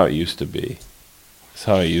 this is how it used to be. This is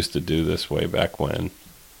how I used to do this way back when,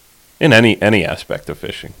 in any aspect of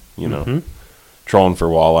fishing, you know, trolling for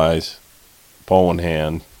walleyes, pole in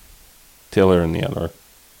hand, tiller in the other,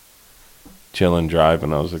 chilling,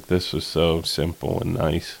 driving. I was like, this was so simple and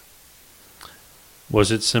nice.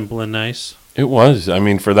 Was it simple and nice? It was. I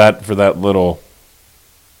mean, for that little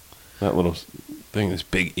thing, this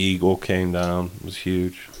big eagle came down. It was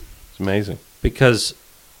huge. It's amazing. Because,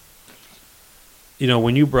 you know,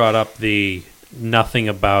 when you brought up the nothing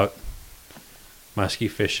about musky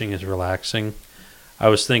fishing is relaxing, I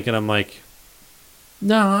was thinking, I'm like,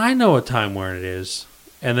 no, I know a time where it is.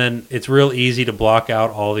 And then it's real easy to block out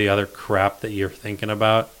all the other crap that you're thinking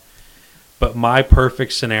about. But my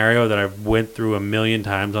perfect scenario that I've went through a million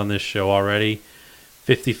times on this show already,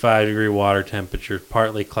 55-degree water temperature,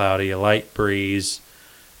 partly cloudy, a light breeze,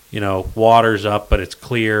 you know, water's up, but it's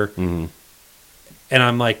clear. Mm-hmm. And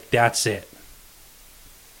I'm like, that's it.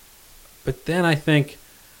 But then I think,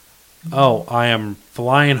 oh, I am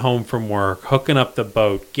flying home from work, hooking up the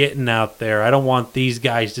boat, getting out there. I don't want these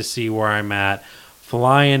guys to see where I'm at.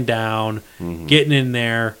 Flying down, getting in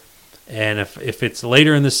there. And if it's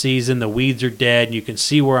later in the season, the weeds are dead, and you can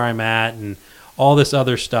see where I'm at, and all this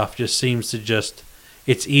other stuff just seems to just,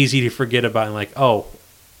 it's easy to forget about. And like, oh,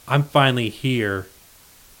 I'm finally here.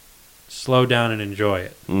 Slow down and enjoy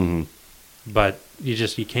it. Mm-hmm. But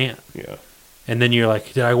you can't. Yeah. And then you're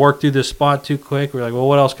like, did I work through this spot too quick? We're like, well,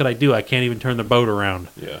 what else could I do? I can't even turn the boat around.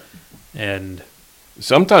 Yeah. And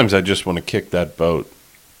sometimes I just want to kick that boat,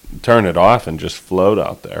 turn it off, and just float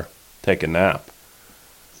out there, take a nap.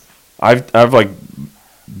 I've like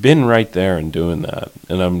been right there and doing that,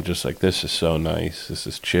 and I'm just like, this is so nice. This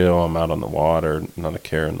is chill. I'm out on the water, not a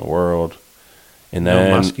care in the world. And then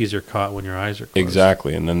no muskies are caught when your eyes are closed.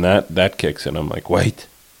 Exactly, and then that kicks in. I'm like, wait,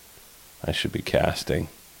 I should be casting,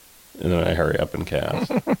 and then I hurry up and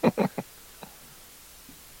cast.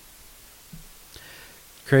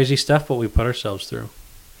 Crazy stuff what we put ourselves through.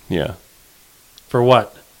 Yeah. For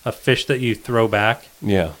what? A fish that you throw back?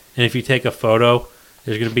 Yeah. And if you take a photo,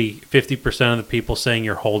 there's going to be 50% of the people saying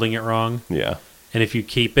you're holding it wrong. Yeah. And if you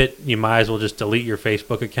keep it, you might as well just delete your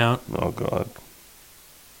Facebook account. Oh, God.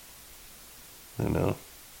 I know.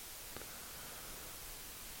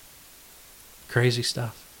 Crazy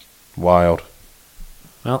stuff. Wild.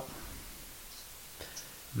 Well,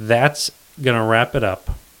 that's going to wrap it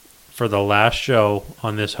up for the last show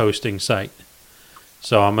on this hosting site.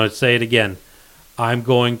 So I'm going to say it again. I'm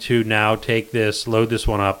going to now take this, load this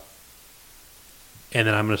one up, and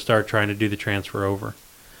then I'm going to start trying to do the transfer over.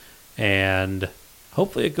 And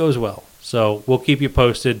hopefully it goes well. So we'll keep you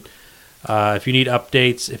posted. If you need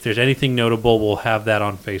updates, if there's anything notable, we'll have that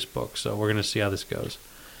on Facebook. So we're going to see how this goes.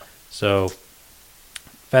 So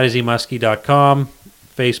FattyZMuskie.com,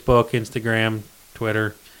 Facebook, Instagram,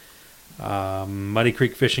 Twitter, Muddy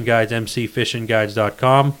Creek Fishing Guides,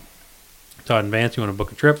 MCFishingGuides.com. Todd and Vance, you want to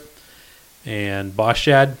book a trip. And Boss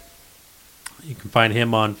Shad, you can find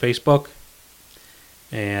him on Facebook.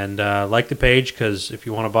 And like the page, because if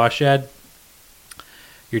you want a Boss Shad,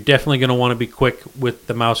 you're definitely going to want to be quick with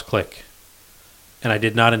the mouse click. And I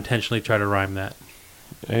did not intentionally try to rhyme that.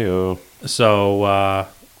 Heyo. So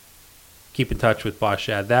keep in touch with Boss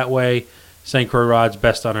Shad that way. St. Croix Rods,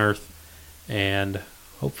 best on earth. And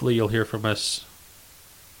hopefully you'll hear from us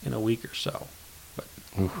in a week or so. But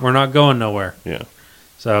we're not going nowhere. Yeah.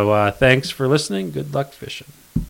 So thanks for listening. Good luck fishing.